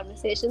decent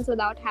conversations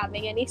without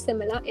having any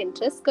similar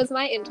interests, because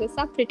my interests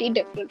are pretty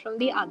different from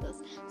the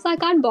others. So I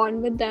can't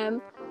bond with them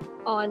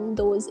on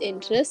those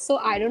interests. So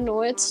I don't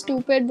know, it's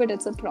stupid, but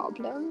it's a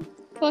problem.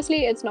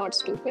 Firstly, it's not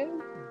stupid.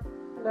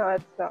 No,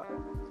 it's not.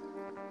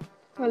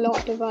 A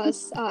lot of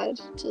us are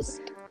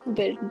just a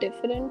bit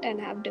different and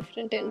have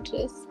different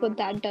interests, but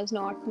that does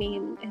not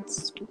mean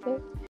it's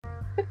stupid.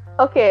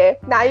 Okay,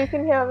 now you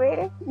can hear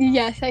me?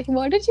 Yes, like,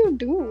 what did you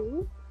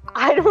do?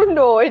 I don't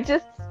know, it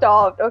just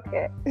stopped.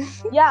 Okay.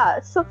 Yeah,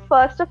 so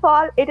first of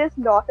all, it is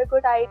not a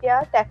good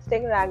idea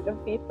texting random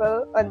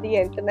people on the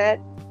internet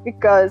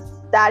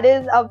because that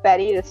is a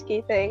very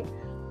risky thing.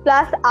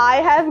 Plus, I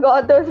have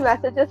got those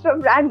messages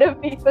from random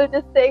people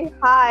just saying,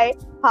 hi,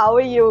 how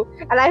are you?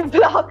 And I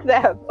block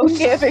them,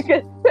 okay?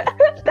 Because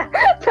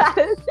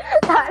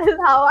that is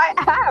how I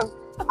am.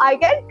 I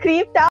get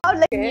creeped out.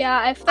 Like, Yeah,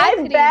 I felt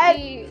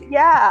creepy.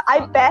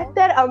 I bet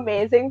they're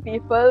amazing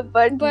people,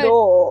 but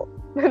no.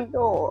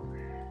 No.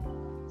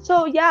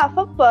 So yeah,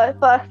 for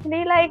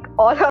personally, like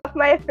all of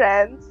my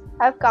friends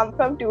have come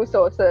from two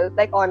sources,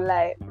 like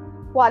online.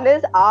 One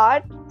is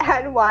art,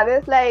 and one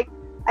is like,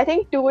 I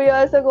think 2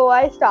 years ago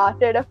I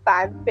started a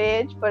fan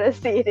page for a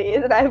series,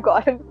 and I've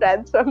gotten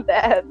friends from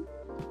there.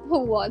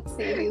 What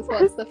series?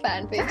 What's the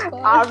fan page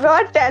called? I'm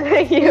not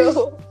telling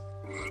you.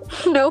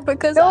 No,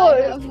 because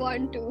I have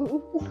one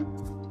too.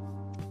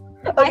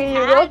 Okay,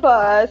 you go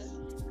first.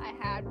 I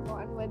had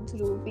one with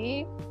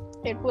Ruby.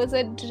 It was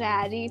a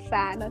Drarry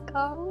fan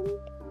account.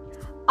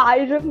 I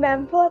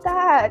remember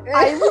that.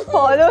 I will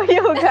follow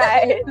you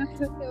guys. It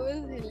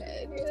was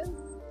hilarious.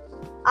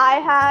 I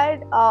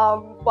had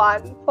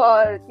one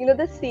for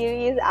the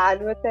series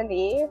Anne with an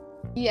E.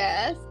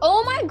 Yes.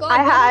 Oh my god.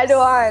 I had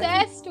one.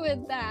 Obsessed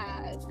with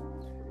that.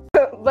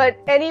 But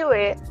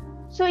anyway,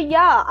 so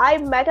yeah, I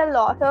met a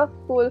lot of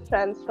cool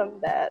friends from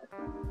there.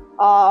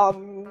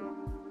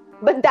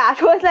 But that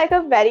was like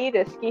a very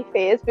risky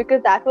phase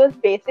because that was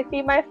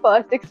basically my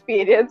first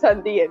experience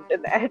on the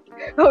internet.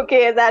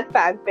 Okay, that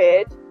fan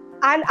page.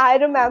 And I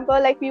remember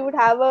like we would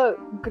have a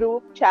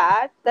group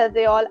chat that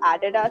they all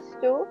added us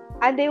to,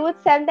 and they would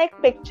send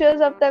like pictures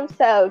of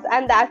themselves,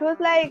 and that was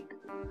like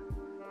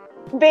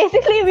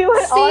basically we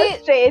were all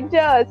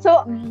strangers.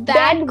 So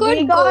that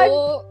could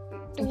go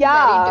to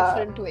very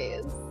different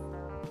ways.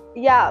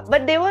 Yeah,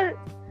 but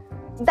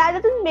that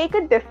doesn't make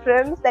a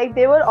difference. Like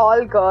they were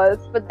all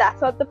girls, but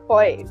that's not the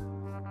point,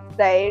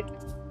 right?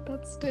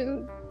 That's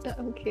still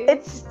okay.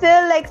 It's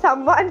still like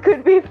someone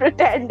could be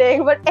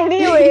pretending, but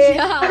anyway,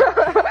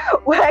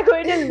 we're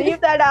going to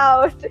leave that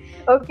out.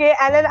 Okay,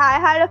 and then I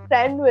had a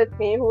friend with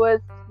me who was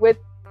with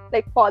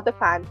like for the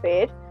fan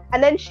page,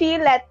 and then she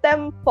let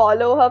them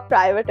follow her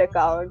private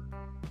account.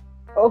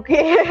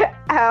 Okay,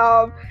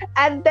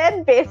 and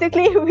then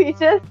basically we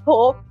just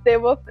hoped they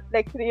were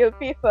like real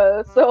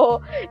people.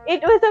 So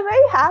it was a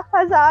very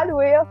haphazard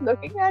way of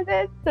looking at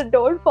it. So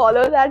don't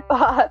follow that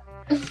path.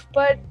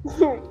 But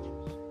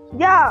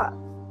yeah,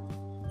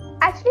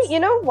 actually, you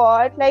know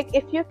what? Like,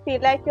 if you feel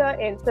like your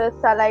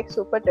interests are like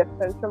super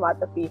different from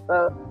other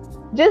people,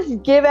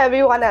 just give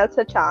everyone else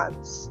a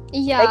chance.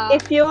 Yeah.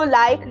 Like, if you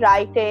like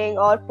writing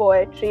or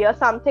poetry or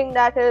something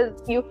that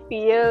you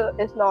feel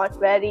is not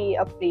very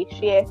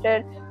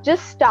appreciated,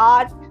 just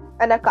start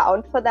an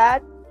account for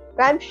that.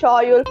 I'm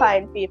sure you'll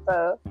find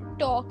people.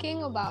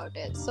 Talking about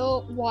it.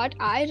 So, what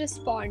I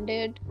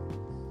responded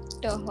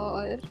to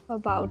her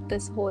about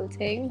this whole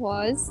thing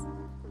was,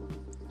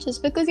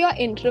 just because you're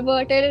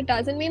introverted, it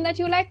doesn't mean that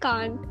you like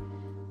can't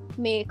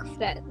make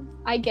friends.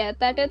 I get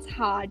that it's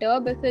harder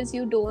because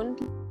you don't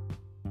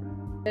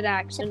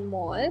interaction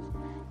more,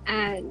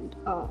 and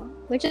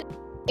which is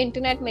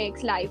internet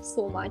makes life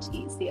so much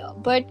easier.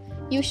 But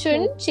you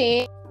shouldn't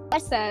change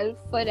yourself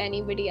for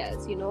anybody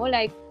else, you know?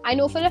 Like, I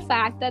know for a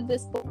fact that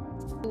this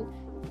person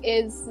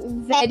is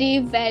very,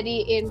 very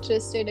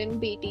interested in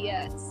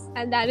BTS,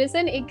 and that is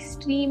an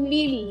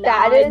extremely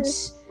That large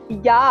is,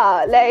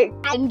 yeah, like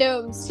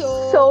fandom.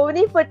 so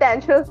many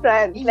potential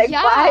friends. Like,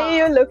 Yeah. why are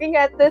you looking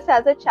at this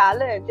as a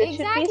challenge? It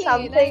should be Exactly,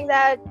 something like-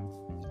 that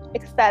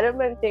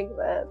experimenting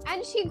with.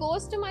 And she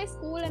goes to my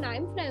school, and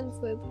I'm friends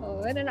with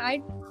her, and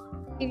I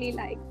really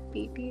like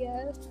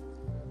BTS.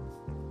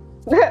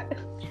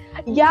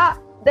 Yeah,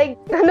 like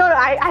no,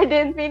 I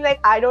didn't mean like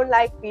I don't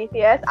like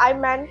BTS. I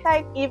meant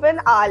like even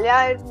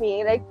Aaliyah and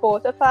me, like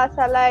both of us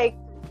are like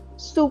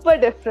super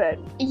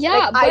different. Yeah,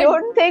 Like, I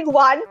don't think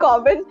one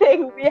common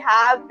thing we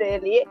have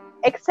really,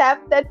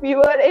 except that we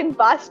were in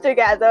bus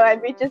together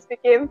and we just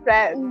became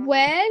friends.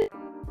 well,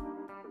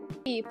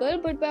 people,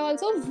 but we're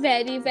also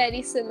very,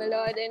 very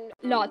similar in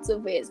lots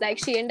of ways. Like,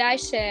 she and I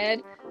share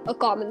a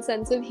common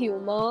sense of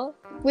humor,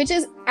 which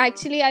is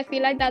actually, I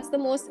feel like that's the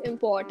most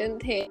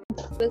important thing,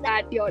 is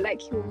that your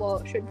like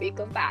humor should be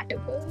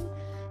compatible.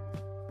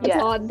 If Yeah.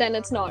 not, then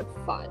it's not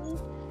fun.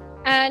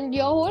 And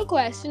your whole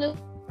question is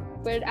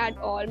stupid at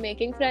all.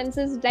 Making friends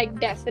is like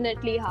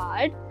definitely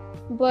hard,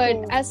 but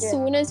as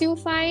soon as you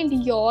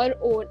find your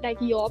own, like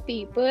your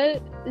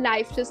people,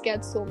 life just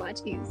gets so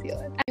much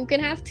easier. You can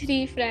have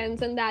 3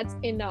 friends and that's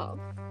enough.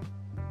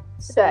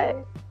 So, Right.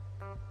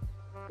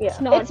 Yeah,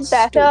 not it's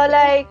better stupid.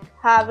 like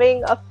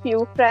having a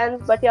few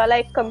friends, but you're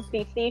like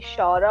completely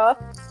sure of,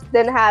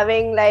 than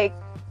having like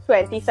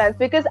 20 friends.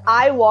 Because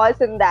I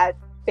was in that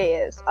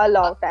phase a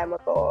long time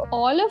ago.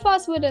 all of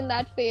us were in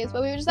that phase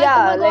where we were just like,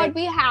 Yeah, oh my like- god,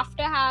 we have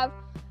to have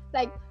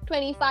like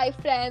 25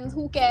 friends.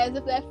 Who cares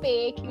if they're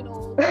fake, you know?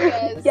 Who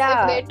cares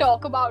Yeah. if they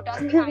talk about us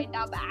behind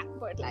our back?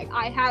 But like,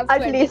 I have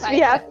At 25 least we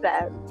have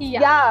friends. friends.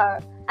 Yeah.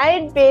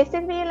 And it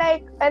basically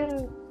like,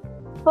 and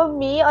for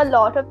me, a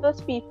lot of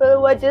those people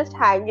were just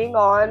hanging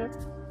on.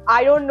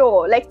 I don't know,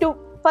 like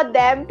for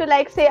them to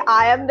like say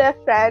I am their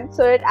friend,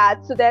 so it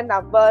adds to their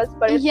numbers,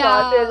 but it's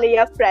not Yeah. really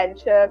a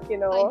friendship, you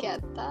know. I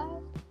get that.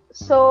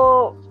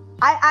 So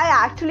I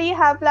actually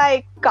have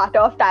like cut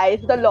off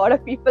ties with a lot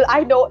of people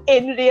I know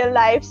in real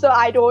life, so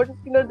I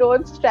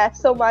don't stress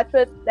so much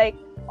with like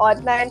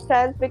online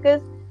friends,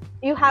 because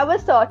you have a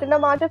certain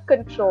amount of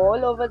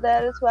control over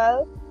there as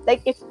well.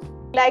 Like if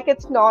like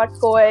it's not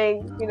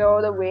going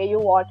the way you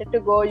want it to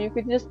go, you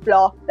can just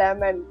block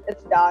them and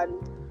it's done.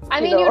 I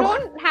You mean, you know.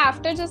 don't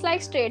have to just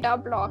like straight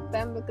up block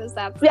them, because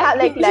that's Yeah,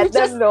 like you let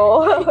just- them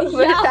know. But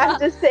Yeah. I'm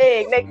just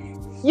saying, like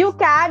you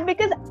can,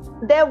 because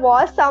there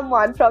was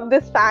someone from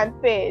this fan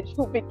page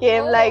who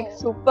became like Oh.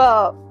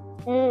 super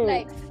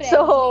like friendly.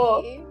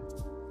 So-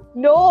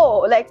 no,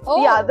 like the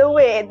Oh. other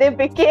way. They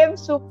became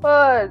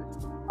super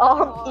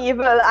Oh.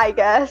 evil, I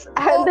guess.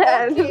 And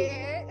then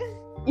okay.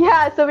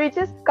 yeah, so we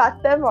just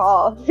cut them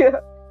off.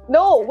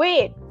 No,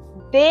 wait.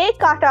 They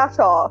cut us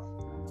off.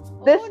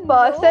 This Oh,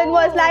 person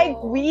was like,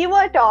 no. we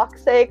were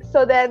toxic,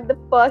 so then the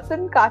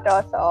person cut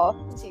us off.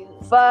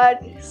 Jesus But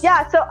Christ.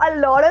 yeah, so a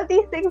lot of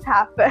these things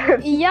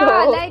happen. Yeah,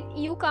 So, like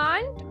you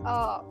can't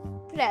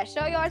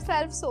pressure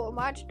yourself so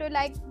much to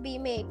like be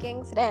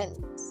making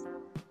friends.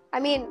 I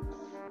mean,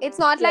 it's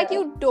not like Yeah.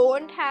 you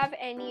don't have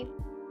any,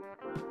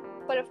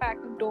 for a fact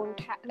you don't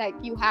have, like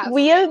you have.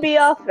 we'll be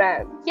your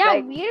friends. Yeah,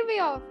 Like, we'll be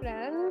your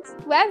friends.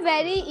 We're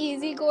very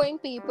easygoing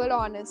people,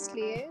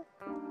 honestly.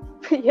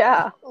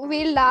 yeah.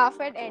 We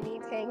laugh at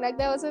anything. Like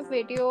there was a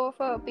video of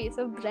a piece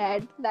of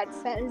bread that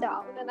fell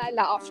down and I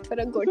laughed for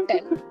a good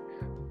 10.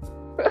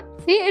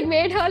 See, it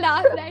made her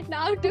laugh right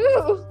now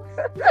too.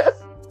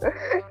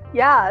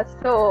 Yeah,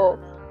 so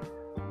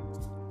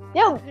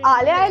yeah,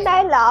 Aaliyah and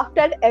I laughed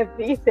at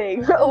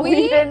everything.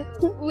 We- didn't.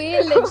 We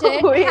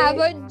legit We- have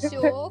a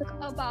joke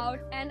about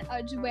an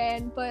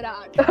ajwain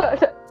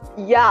paratha.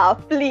 Yeah,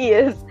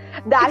 please.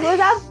 That was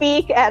our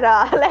peak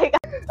era. Like,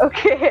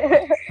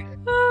 okay.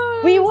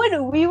 We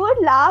would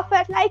laugh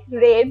at like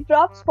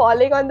raindrops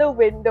falling on the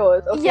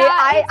windows. Okay,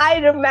 Yeah, I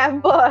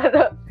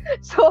remember.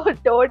 So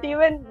don't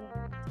feel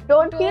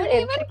Don't even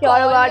insecure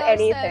call about yourself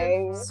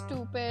anything.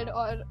 stupid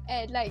or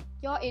like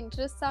your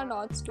interests are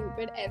not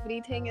stupid.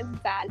 Everything is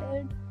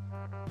valid.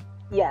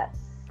 Yes.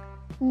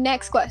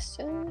 Next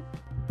question.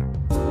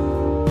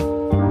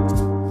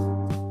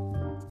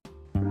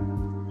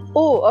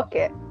 Oh,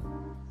 okay.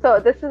 So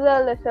this is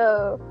a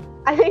little.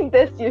 I think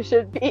this you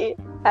should be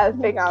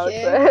helping out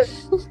Okay.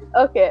 with.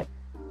 Okay.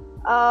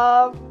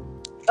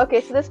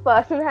 Okay, so this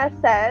person has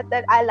said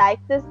that I like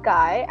this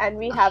guy and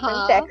we haven't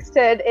Uh-huh.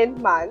 texted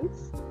in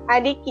months,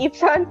 and he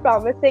keeps on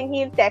promising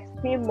he'll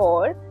text me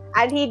more,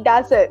 and he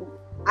doesn't.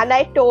 And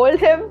I told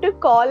him to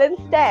call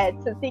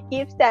instead, since he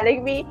keeps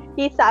telling me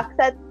he sucks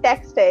at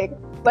texting,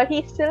 but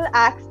he still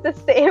acts the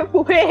same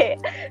way.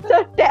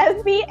 So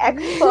tell me,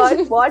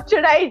 expert, what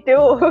should I do?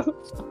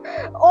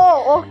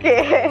 Oh,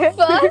 okay.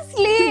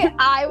 Firstly,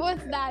 I was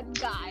that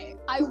guy.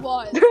 I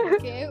was,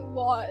 okay?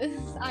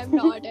 I'm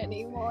not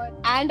anymore.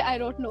 And I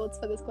wrote notes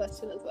for this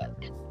question as well.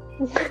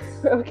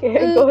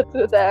 Okay, go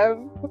through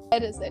them.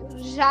 Where is it?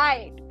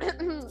 Right.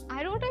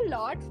 I wrote a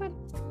lot for.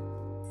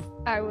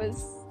 I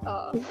was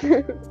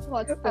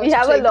what's We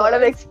have a lot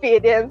of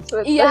experience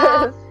with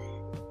Yeah. this.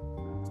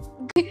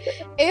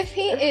 If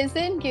he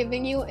isn't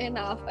giving you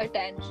enough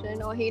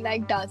attention, or he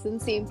like doesn't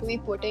seem to be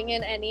putting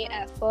in any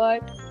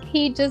effort,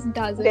 he just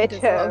doesn't Ditch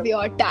deserve him.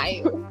 your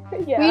time.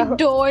 Yeah. We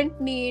don't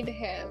need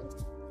him.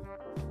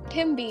 Let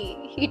him be.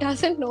 He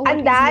doesn't know what And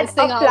he's that missing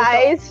out on.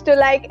 applies to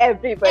like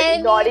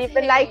everybody, not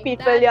even like Anything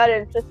people that- you're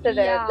interested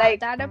Yeah, in. Like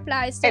that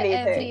applies to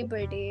anything.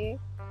 everybody.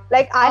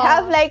 Like I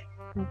have Oh. like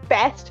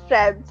best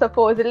friends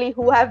supposedly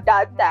who have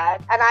done that,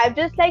 and I've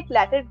just like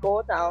let it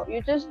go now.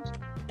 You just,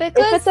 if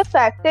Because it's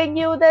affecting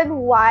you, then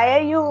why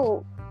are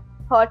you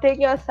hurting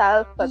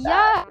yourself for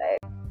that?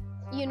 Like,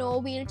 you know,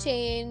 we'll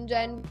change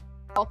and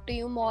talk to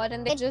you more,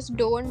 and they just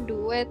don't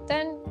do it,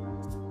 then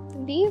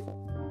leave.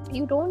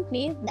 You don't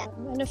need them.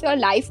 And if your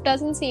life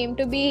doesn't seem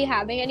to be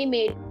having any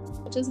major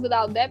changes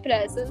without their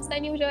presence,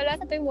 then you realize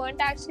that they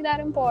weren't actually that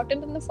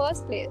important in the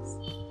first place.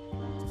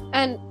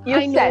 And you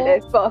I said know,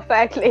 it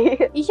perfectly.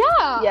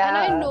 yeah, and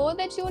I Yeah. know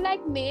that you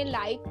like may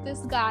like this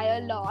guy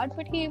a lot,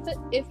 but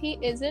if he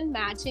isn't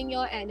matching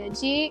your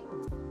energy,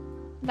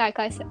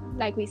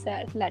 like we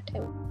said, let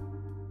him.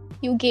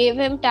 You gave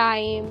him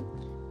time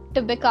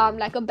to become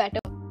like a better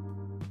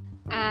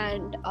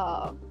and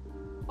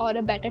or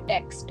a better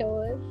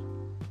texter,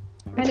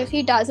 and if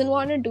he doesn't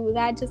want to do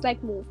that, just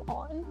like move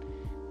on.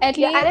 At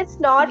Yeah, least, and it's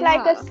not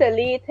like yeah. a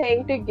silly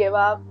thing to give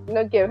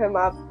him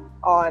up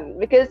on,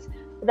 because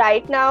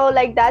right now,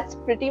 like, that's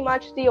pretty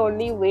much the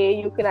only way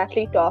you can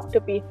actually talk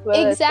to people. It's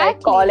like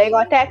Exactly. calling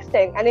or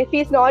texting, and if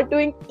he's not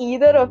doing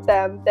either of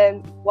them, then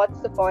what's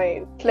the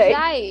point? Like,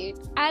 Right.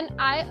 And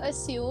I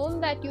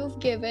assume that you've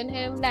given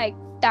him like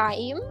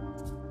time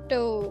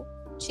to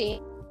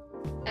change.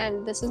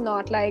 And this is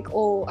not like,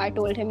 oh, I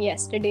told him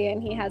yesterday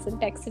and he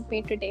hasn't texted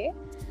me today.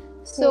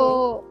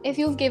 So if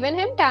you've given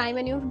him time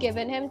and you've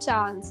given him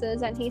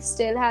chances and he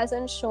still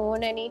hasn't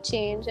shown any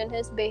change in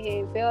his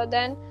behavior,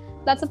 then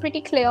that's a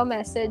pretty clear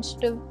message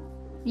to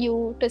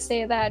you to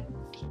say that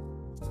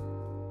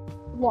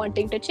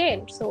wanting to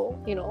change. So,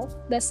 you know,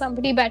 there's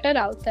somebody better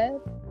out there.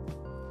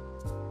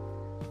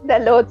 there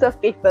are loads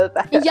of people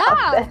better out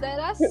Yeah, there. there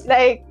are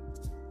Like,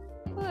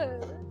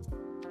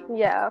 people.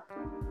 yeah.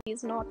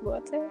 He's not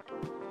worth it.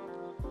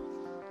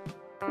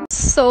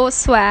 So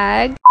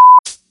swag.